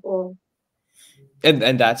 It's very cool.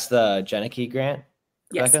 And that's the Genicky grant,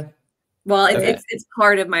 yes. Rebecca? Well, it's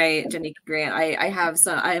part of my Genicky grant. I have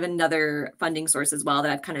another funding source as well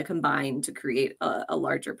that I've kind of combined to create a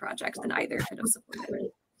larger project than either could have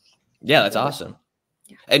supported. Yeah, that's awesome.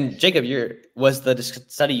 Yeah. And Jacob, was the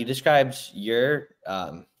study you described your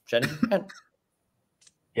Genicky grant?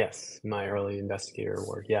 Yes, my early investigator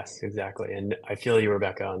award. Yes, exactly. And I feel you,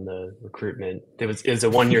 Rebecca, on the recruitment. It was a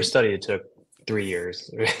 1-year study. It took 3 years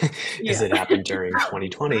because it happened during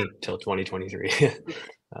 2020 till 2023.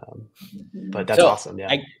 But that's awesome.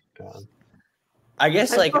 Yeah. I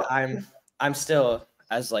guess like I'm still,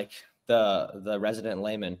 as like the resident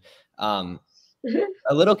layman, a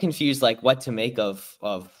little confused, like what to make of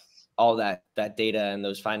all that data and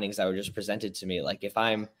those findings that were just presented to me. Like if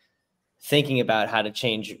I'm thinking about how to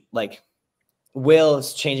change, like, will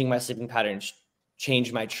changing my sleeping patterns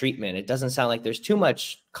change my treatment? It doesn't sound like there's too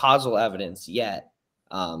much causal evidence yet.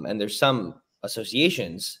 And there's some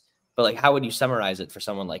associations, but like, how would you summarize it for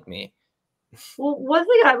someone like me? Well, one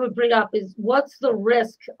thing I would bring up is what's the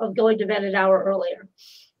risk of going to bed an hour earlier,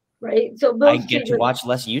 right? So I get to watch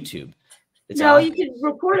less YouTube. You can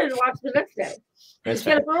record it and watch the next day. Just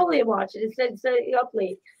get up early and watch it instead of staying up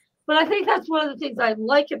late. But I think that's one of the things I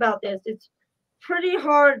like about this. It's pretty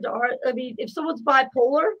hard. I mean, if someone's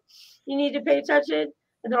bipolar, you need to pay attention.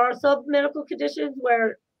 And there are some medical conditions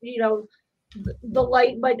where, the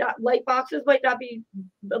light boxes might not be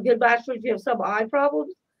a good match for if you have some eye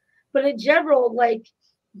problems. But in general, like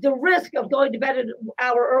the risk of going to bed an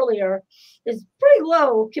hour earlier is pretty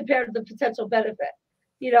low compared to the potential benefit.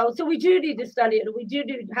 So we do need to study it, and we do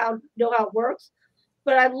need to know how it works.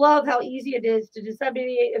 But I love how easy it is to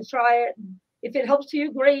disseminate and try it. If it helps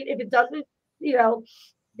you, great. If it doesn't,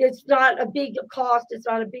 it's not a big cost. It's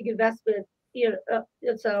not a big investment.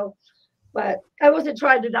 But I wasn't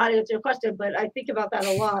trying to not answer your question, but I think about that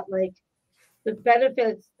a lot. Like the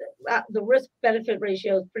benefits, the risk benefit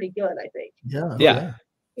ratio is pretty good, I think. Yeah.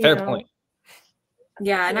 Fair point.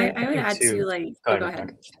 Yeah, and I would add to like. Go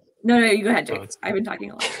ahead. No, you go ahead, Jake. I've been talking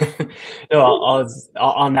a lot. No,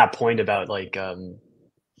 on that point about like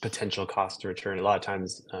potential cost to return. A lot of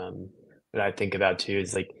times, what I think about too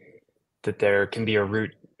is like that there can be a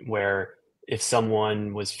route where if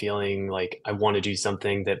someone was feeling like I want to do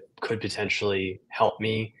something that could potentially help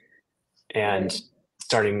me, and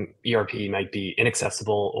starting ERP might be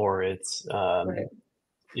inaccessible, or it's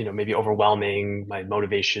maybe overwhelming. My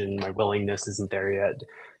motivation, my willingness isn't there yet.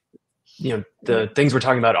 The things we're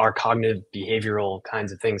talking about are cognitive behavioral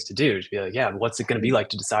kinds of things to do, to be like, what's it going to be like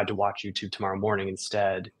to decide to watch YouTube tomorrow morning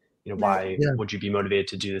instead? Why would you be motivated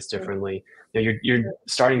to do this differently? You're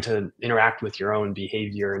starting to interact with your own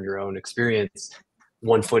behavior and your own experience,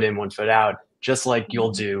 1 foot in, 1 foot out, just like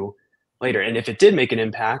you'll do later. And if it did make an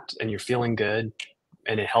impact and you're feeling good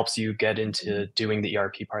and it helps you get into doing the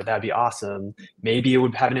ERP part, that'd be awesome. Maybe it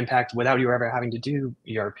would have an impact without you ever having to do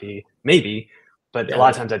ERP, maybe. But a lot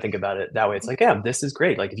of times I think about it that way. It's like, yeah, this is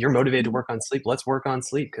great. Like if you're motivated to work on sleep, let's work on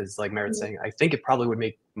sleep. Because like Meredith's saying, I think it probably would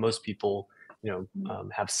make most people,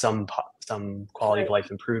 have some quality of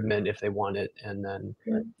life improvement if they want it. And then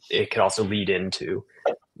it could also lead into,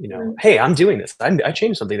 hey, I'm doing this. I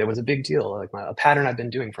changed something that was a big deal, like a pattern I've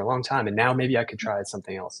been doing for a long time. And now maybe I could try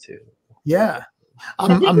something else too. Yeah.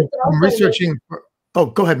 I'm researching. Oh,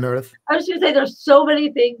 go ahead, Meredith. I was going to say there's so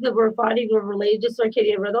many things that we're finding were related to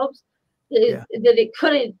circadian rhythms that it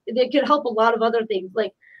could help a lot of other things.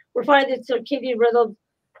 Like we're finding that circadian rhythms,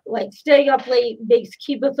 like staying up late, makes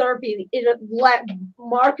chemotherapy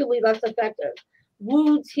markedly less effective.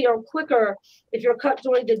 Wounds heal quicker if you're cut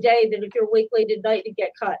during the day than if you're awake late at night and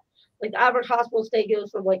get cut. Like the average hospital stay goes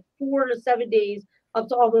from like 4 to 7 days up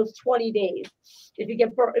to almost 20 days if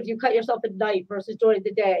you cut yourself at night versus during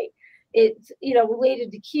the day. It's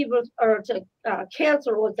related to chemo or to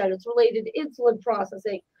cancer. One side, it's related to insulin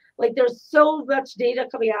processing. Like there's so much data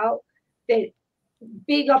coming out that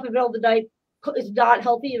being up in the middle of the night is not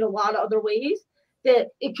healthy in a lot of other ways, that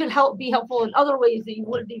it could be helpful in other ways that you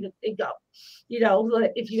wouldn't even think of.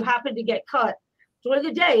 If you happen to get cut during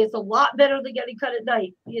the day, it's a lot better than getting cut at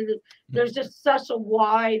night. There's just such a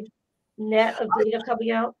wide net of data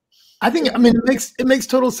coming out. I think, it makes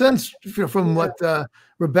total sense from what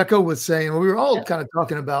Rebecca was saying. We were all kind of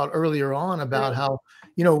talking about earlier on about how,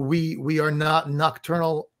 we are not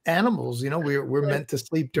nocturnal animals. We're meant to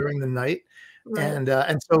sleep during the night. And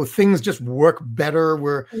so things just work better.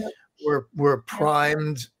 We're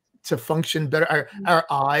primed to function better. Our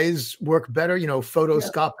eyes work better,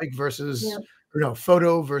 photoscopic versus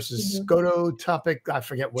photo versus scototopic. I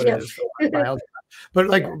forget what it is. But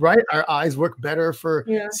our eyes work better for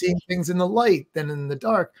seeing things in the light than in the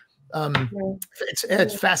dark.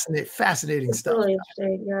 It's fascinating stuff. Really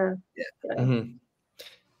interesting,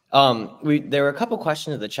 Mm-hmm. There were a couple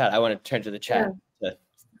questions in the chat. I want to turn to the chat to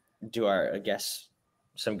do our guests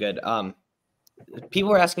some good. People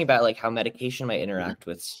were asking about how medication might interact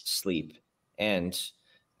with sleep, and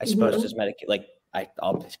I suppose just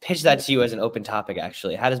I'll pitch that to you as an open topic.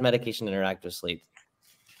 Actually, how does medication interact with sleep?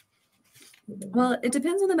 Well, it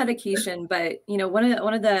depends on the medication, but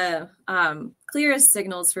one of the clearest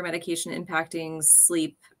signals for medication impacting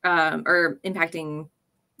sleep or impacting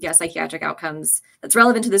psychiatric outcomes that's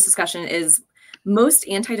relevant to this discussion is most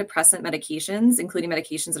antidepressant medications, including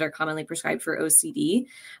medications that are commonly prescribed for OCD,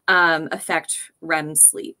 affect REM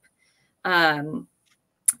sleep.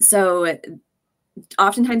 So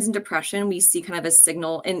oftentimes in depression, we see kind of a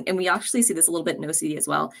signal, and we actually see this a little bit in OCD as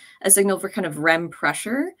well, a signal for kind of REM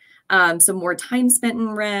pressure. So more time spent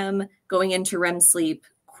in REM, going into REM sleep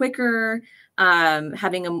quicker,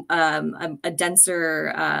 having a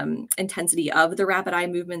denser intensity of the rapid eye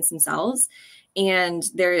movements themselves. And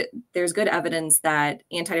there's good evidence that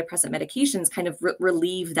antidepressant medications kind of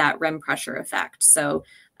relieve that REM pressure effect. So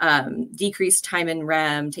decreased time in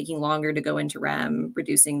REM, taking longer to go into REM,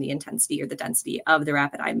 reducing the intensity or the density of the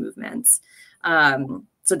rapid eye movements.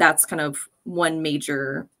 So that's kind of one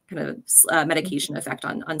major kind of medication effect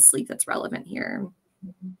on sleep that's relevant here.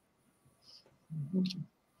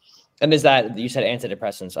 And is that, you said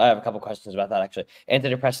antidepressants? I have a couple questions about that actually.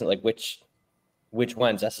 Antidepressant, which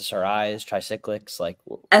ones? SSRIs, tricyclics,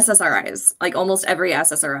 SSRIs. Almost every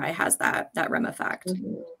SSRI has that REM effect.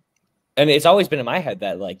 And it's always been in my head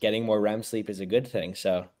that getting more REM sleep is a good thing.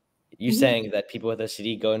 So you saying that people with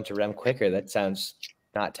OCD go into REM quicker, that sounds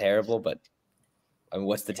not terrible, but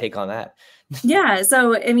what's the take on that? Yeah.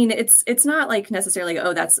 So, it's not necessarily,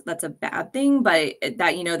 oh, that's a bad thing, but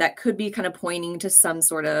that could be kind of pointing to some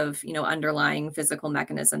sort of, underlying physical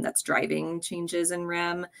mechanism that's driving changes in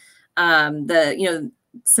REM.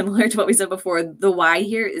 Similar to what we said before, the why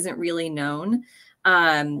here isn't really known.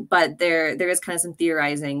 But there is kind of some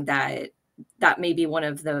theorizing that may be one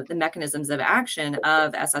of the mechanisms of action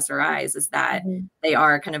of SSRIs, is that they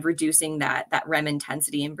are kind of reducing that REM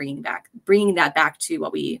intensity and bringing that back to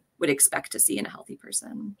what we would expect to see in a healthy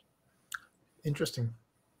person. Interesting.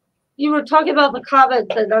 You were talking about the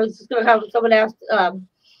comments, and I was just going to have someone ask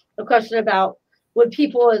a question about when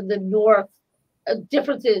people in the North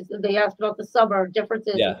differences. They asked about the summer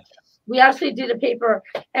differences. Yeah. We actually did a paper,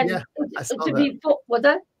 and to be full, what's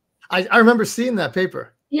that? I remember seeing that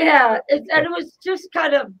paper. Yeah, and it was just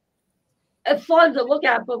kind of fun to look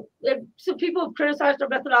at, but some people have criticized our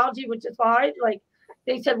methodology, which is fine.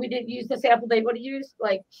 They said we didn't use the sample they would have used.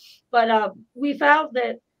 But we found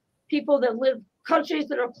that people that live countries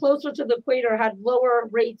that are closer to the equator had lower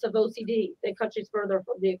rates of OCD than countries further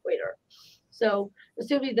from the equator. So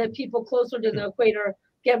assuming that people closer to the equator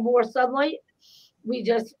get more sunlight, we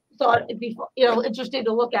just thought it'd be, you know, interesting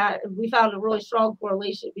to look at. And we found a really strong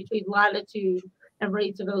correlation between latitude and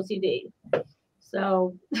rates of OCD.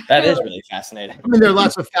 So that is really fascinating. I mean, there are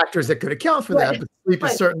lots of factors that could account for that, but sleep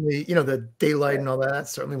Right. is certainly, you know, the daylight and all that,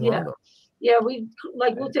 that's certainly one of them. Yeah, we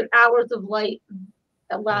like looked at hours of light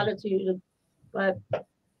at latitude, but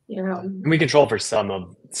you know, And we control for some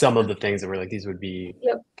of the things that were like these would be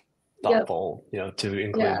Yep. thoughtful, you know, to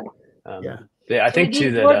include. Yeah. I think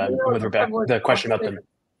too that with Rebecca, the question about the.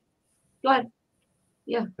 Go ahead.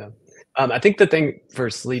 Yeah. I think the thing for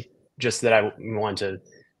sleep, just that I want to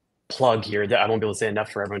plug here, that I won't be able to say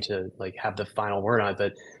enough for everyone to like have the final word on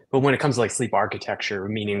it, but when it comes to like sleep architecture,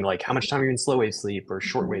 meaning like how much time you're in slow wave sleep or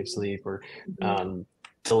short wave sleep or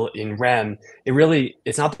in REM,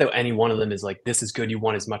 it's not that any one of them is like this is good, you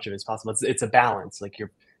want as much of it as possible. It's a balance. Like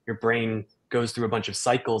your brain goes through a bunch of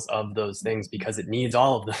cycles of those things because it needs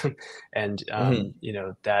all of them, and you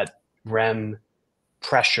know, that REM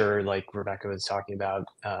pressure, like Rebecca was talking about,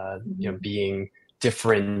 you know, being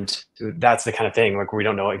different, that's the kind of thing like we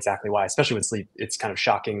don't know exactly why, especially with sleep. It's kind of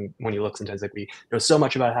shocking when you look sometimes, like we know so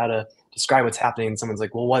much about how to describe what's happening and someone's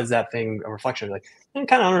like, well, what is that thing a reflection of? Like,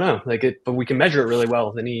 kind of, I don't know, like it, but we can measure it really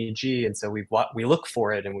well with an EEG, and so we look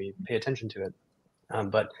for it and we pay attention to it.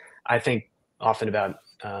 But I think often about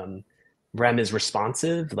REM is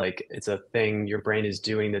responsive, like it's a thing your brain is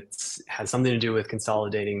doing that has something to do with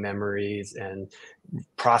consolidating memories and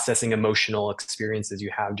processing emotional experiences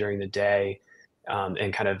you have during the day,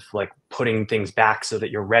 and kind of like putting things back so that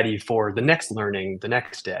you're ready for the next learning the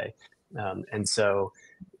next day. And so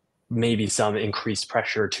maybe some increased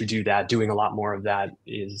pressure to do that, doing a lot more of that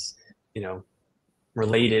is, you know,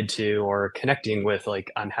 related to or connecting with like,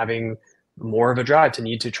 I'm having more of a drive to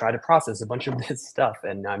need to try to process a bunch of this stuff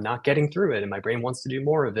and I'm not getting through it, and my brain wants to do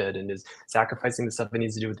more of it and is sacrificing the stuff it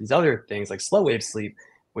needs to do with these other things like slow wave sleep,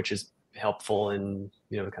 which is helpful in,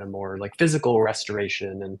 you know, kind of more like physical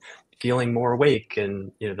restoration and feeling more awake,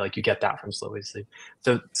 and you know, like you get that from slow wave sleep.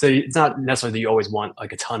 So it's not necessarily that you always want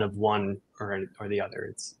like a ton of one or the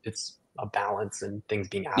other. It's a balance, and things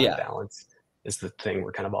being out of balance is the thing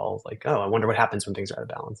we're kind of all like, oh, I wonder what happens when things are out of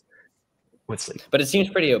balance with sleep. But it seems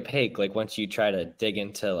pretty opaque, like once you try to dig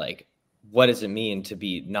into like what does it mean to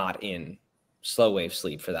be not in slow wave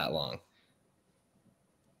sleep for that long.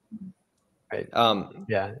 Right.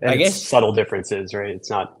 Yeah. And I guess subtle differences, right? It's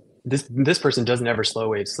not this person doesn't ever slow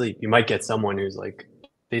wave sleep. You might get someone who's like,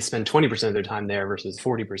 they spend 20% of their time there versus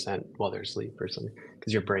 40% while they're asleep or something,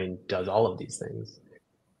 because your brain does all of these things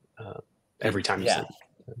every time you sleep.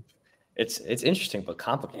 It's interesting, but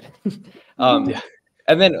complicated.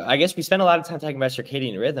 And then I guess we spent a lot of time talking about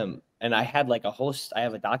circadian rhythm, and I had like I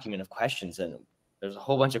have a document of questions, and there's a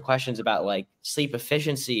whole bunch of questions about like sleep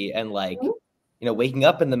efficiency and like, you know, waking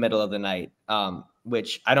up in the middle of the night,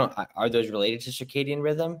 which are those related to circadian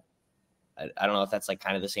rhythm? I don't know if that's like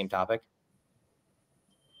kind of the same topic.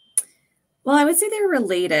 Well, I would say they're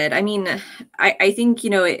related. I mean, I think, you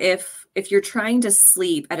know, if you're trying to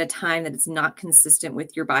sleep at a time that is not consistent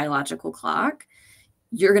with your biological clock,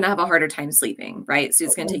 you're going to have a harder time sleeping, right? So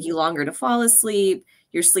it's going to take you longer to fall asleep.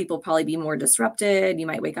 Your sleep will probably be more disrupted. You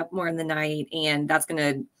might wake up more in the night, and that's going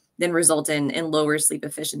to then result in lower sleep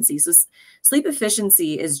efficiency. So sleep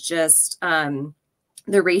efficiency is just the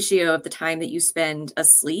ratio of the time that you spend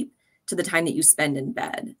asleep to the time that you spend in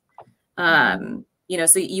bed. You know,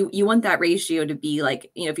 so you want that ratio to be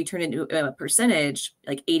like, you know, if you turn it into a percentage,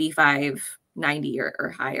 like 85, 90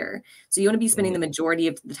 or higher. So you want to be spending the majority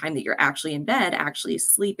of the time that you're actually in bed, actually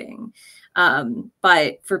sleeping.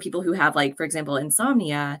 But for people who have, like, for example,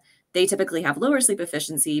 insomnia, they typically have lower sleep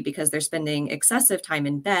efficiency because they're spending excessive time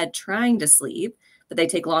in bed trying to sleep, but they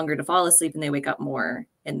take longer to fall asleep and they wake up more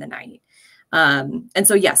in the night. And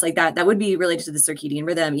so, yes, like that would be related to the circadian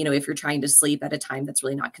rhythm, you know, if you're trying to sleep at a time that's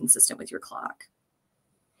really not consistent with your clock.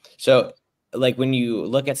 So like when you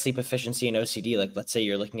look at sleep efficiency and OCD, like let's say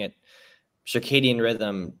you're looking at circadian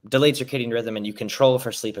rhythm, delayed circadian rhythm, and you control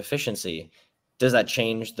for sleep efficiency, does that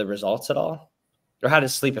change the results at all? Or how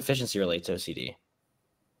does sleep efficiency relate to OCD?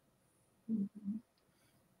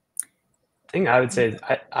 Thing I would say is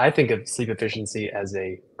I think of sleep efficiency as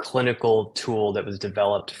a clinical tool that was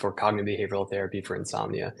developed for cognitive behavioral therapy for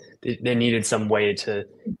insomnia. They needed some way to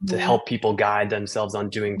help people guide themselves on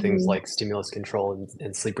doing things like stimulus control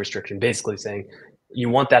and sleep restriction, basically saying you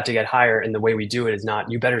want that to get higher, and the way we do it is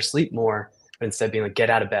not you better sleep more, but instead being like, get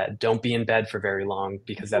out of bed, don't be in bed for very long,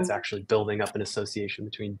 because that's actually building up an association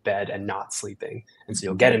between bed and not sleeping. And so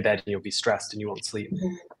you'll get in bed and you'll be stressed and you won't sleep.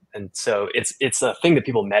 And so it's a thing that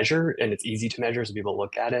people measure, and it's easy to measure, so people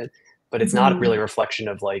look at it, but it's not really a reflection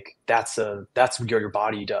of like that's what your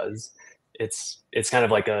body does. It's kind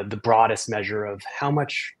of like the broadest measure of how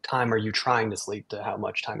much time are you trying to sleep to how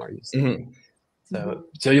much time are you sleeping. So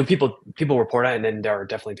people report on it, and then there are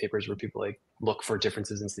definitely papers where people like look for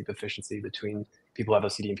differences in sleep efficiency between people who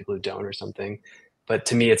have OCD and people who don't or something. But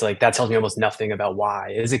to me, it's like that tells me almost nothing about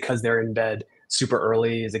why. Is it because they're in bed super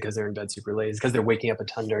early? Is it because they're in bed super late? Is it because they're waking up a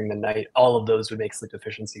ton during the night? All of those would make sleep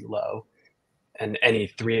efficiency low. And any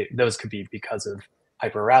three, those could be because of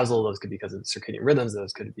hyperarousal, those could be because of circadian rhythms,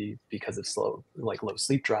 those could be because of low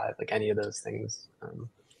sleep drive, like any of those things.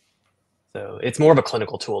 So it's more of a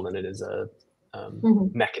clinical tool than it is a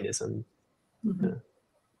mechanism.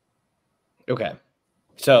 Okay.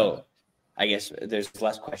 So I guess there's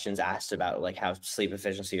less questions asked about like how sleep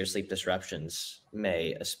efficiency or sleep disruptions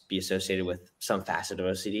may be associated with some facet of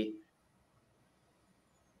OCD.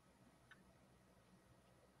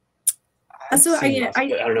 So I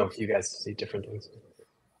don't know if you guys see different things.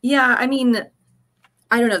 Yeah, I mean,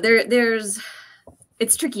 I don't know.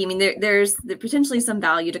 It's tricky. I mean, there's potentially some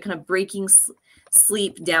value to kind of breaking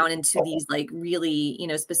sleep down into these like really,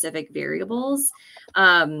 specific variables.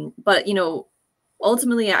 But,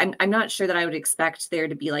 ultimately, I'm not sure that I would expect there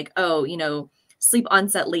to be like, sleep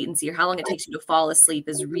onset latency or how long it takes you to fall asleep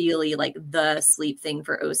is really like the sleep thing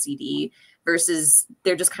for OCD versus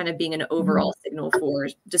there just kind of being an overall signal for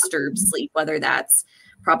disturbed sleep, whether that's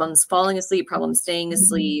problems falling asleep, problems staying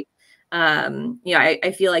asleep.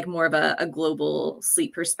 I feel like more of a global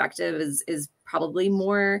sleep perspective is probably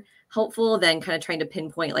more helpful than kind of trying to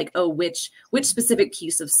pinpoint like, which specific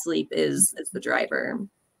piece of sleep is the driver.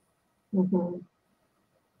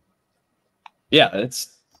 Yeah,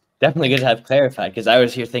 it's definitely good to have clarified, because I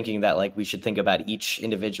was here thinking that like we should think about each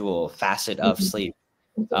individual facet of sleep.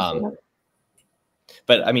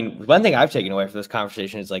 But I mean, one thing I've taken away from this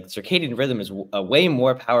conversation is like circadian rhythm is a way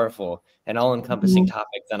more powerful and all-encompassing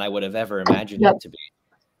topic than I would have ever imagined it to be.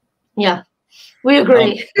 Yeah, we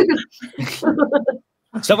agree.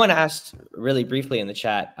 Someone asked really briefly in the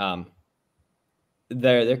chat,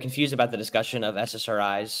 they're confused about the discussion of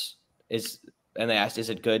SSRIs. And they asked, is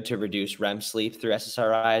it good to reduce REM sleep through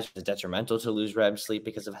SSRIs? Is it detrimental to lose REM sleep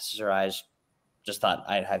because of SSRIs? Just thought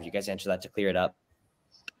I'd have you guys answer that to clear it up.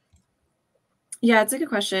 Yeah, it's a good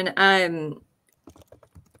question. So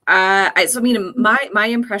I mean, my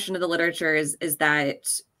impression of the literature is that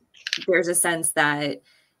there's a sense that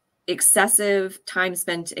excessive time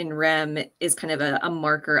spent in REM is kind of a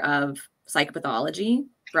marker of psychopathology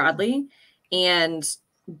broadly, and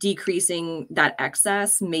decreasing that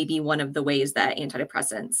excess may be one of the ways that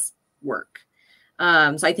antidepressants work.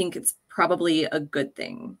 So I think it's probably a good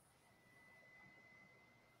thing.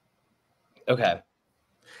 Okay.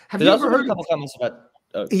 Have you ever heard a couple comments about?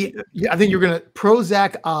 Yeah, I think you're gonna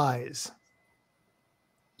Prozac eyes,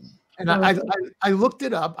 and I looked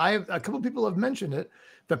it up. A couple of people have mentioned it.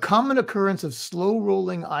 The common occurrence of slow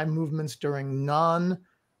rolling eye movements during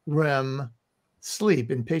non-REM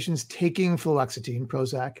sleep in patients taking fluoxetine,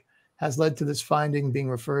 Prozac, has led to this finding being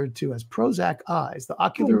referred to as Prozac eyes. The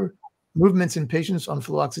ocular movements in patients on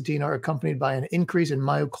fluoxetine are accompanied by an increase in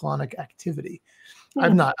myoclonic activity.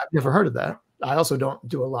 I've never heard of that. I also don't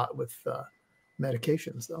do a lot with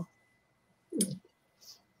medications, though.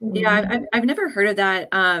 Yeah, I've never heard of that.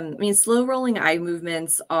 I mean, slow rolling eye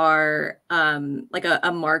movements are like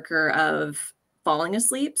a marker of falling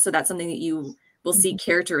asleep. So that's something that you will see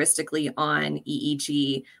characteristically on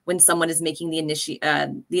EEG when someone is making the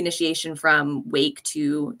initiation from wake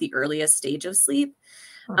to the earliest stage of sleep.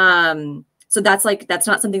 So that's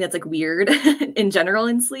not something that's like weird in general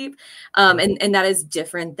in sleep. And that is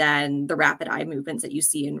different than the rapid eye movements that you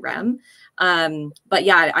see in REM. But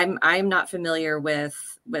yeah, I'm not familiar with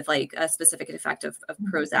like a specific effect of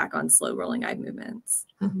Prozac on slow rolling eye movements.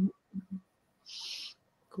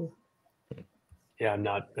 Cool. Yeah, I'm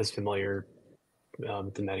not as familiar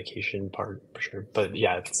with the medication part for sure. But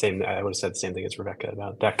yeah, same. I would have said the same thing as Rebecca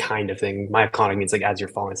about that kind of thing. Myoclonic means like as you're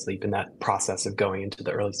falling asleep in that process of going into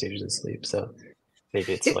the early stages of sleep. So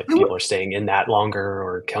maybe it's like people are staying in that longer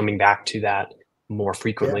or coming back to that more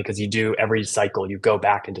frequently, because you do every cycle, you go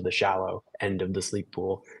back into the shallow end of the sleep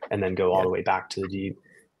pool and then go all the way back to the deep.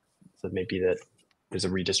 So maybe that there's a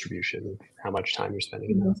redistribution of how much time you're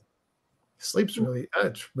spending in that. Sleep's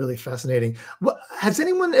it's really fascinating. Has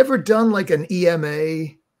anyone ever done like an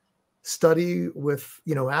EMA study with,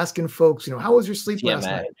 asking folks, how was your sleep last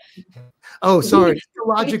night? Oh, sorry.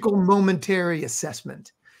 Physiological momentary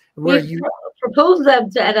assessment. Where you proposed them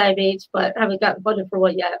to NIH, but haven't gotten funded for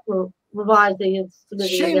one yet. We're revising and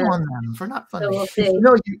submitting Shame again. on them for not funding. So we'll see.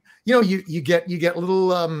 You get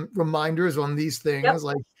little reminders on these things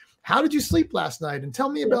like, how did you sleep last night? And tell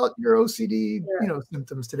me about your OCD,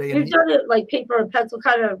 symptoms today. We've done it like paper and pencil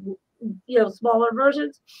kind of, smaller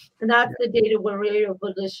versions. And that's the data where we're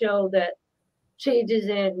able to show that changes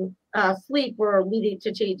in sleep were leading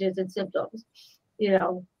to changes in symptoms,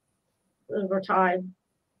 over time.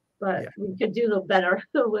 But we could do them better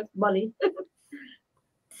with money.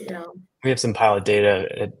 We have some pilot data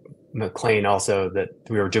at McLean also that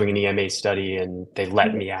we were doing an EMA study and they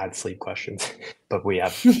let me add sleep questions, but we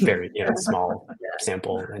have very small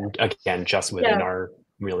sample and again just within our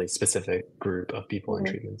really specific group of people in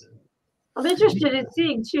treatment. I'm interested in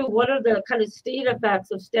seeing too what are the kind of state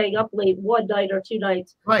effects of staying up late one night or 2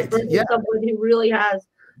 nights versus someone who really has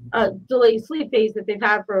a delayed sleep phase that they've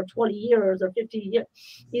had for 20 years or 50 years.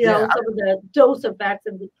 Some of the dose effects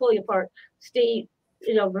and pulling apart state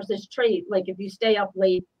versus trait. Like if you stay up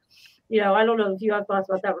late, I don't know if you have thoughts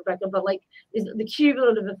about that, Rebecca, but like is the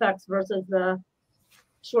cumulative effects versus the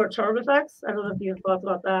short-term effects? I don't know if you have thoughts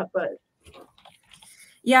about that, but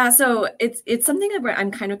yeah, so it's something that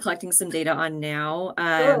I'm kind of collecting some data on now.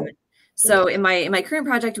 Sure. So in my current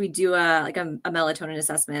project, we do a melatonin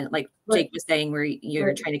assessment, like Jake was saying, where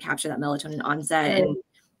you're trying to capture that melatonin onset. And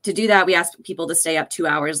to do that, we ask people to stay up 2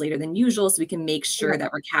 hours later than usual so we can make sure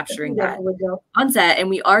that we're capturing that onset. And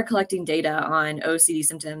we are collecting data on OCD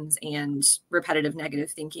symptoms and repetitive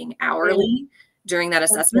negative thinking hourly during that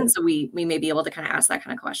assessment. So we may be able to kind of ask that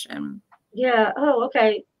kind of question. Yeah. Oh,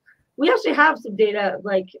 okay. We actually have some data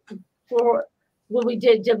like for when we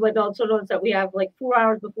did my melatonin that we have like 4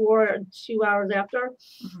 hours before and 2 hours after.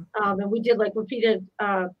 And we did like repeated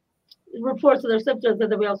reports of their symptoms.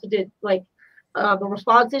 And then we also did like the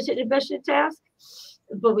responses to admission task,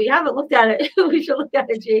 but we haven't looked at it. We should look at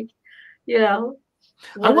it, Jake.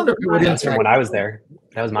 I wonder if it would impact when I was there.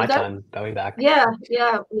 That was my time. That way back. Yeah. We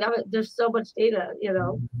haven't. There's so much data.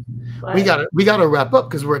 But we got to wrap up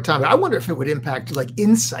because we're at time. I wonder if it would impact like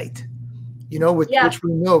insight. Which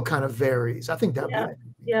we know kind of varies. I think that would.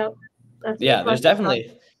 There's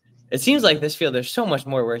definitely. It seems like this field. There's so much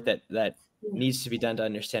more work that needs to be done to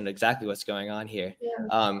understand exactly what's going on here.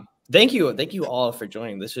 Thank you all for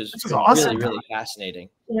joining. This was awesome. really fascinating.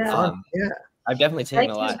 I've definitely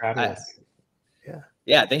taken a lot.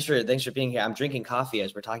 Thanks for being here. I'm drinking coffee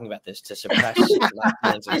as we're talking about this to suppress my feelings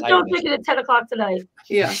of tiredness. Don't drink it at 10 o'clock tonight.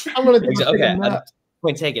 I'm gonna take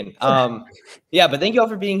point taken. But thank you all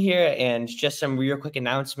for being here. And just some real quick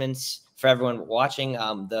announcements for everyone watching.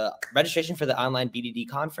 The registration for the online BDD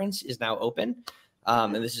conference is now open.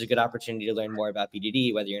 And this is a good opportunity to learn more about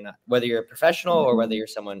BDD, whether you're a professional or whether you're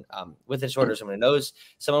someone with a disorder, someone who knows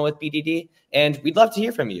someone with BDD. And we'd love to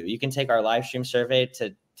hear from you. You can take our live stream survey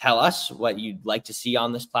to tell us what you'd like to see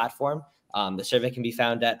on this platform. The survey can be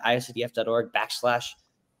found at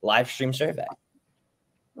iocdf.org/livestream-survey.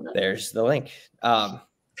 There's the link.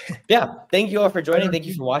 Thank you all for joining. Thank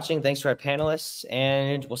you for watching. Thanks to our panelists,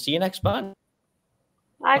 and we'll see you next month.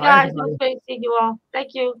 Bye, guys. It was great seeing you all.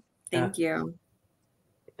 Thank you. Thank you.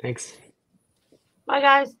 Thanks. Bye,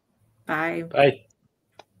 guys. Bye. Bye.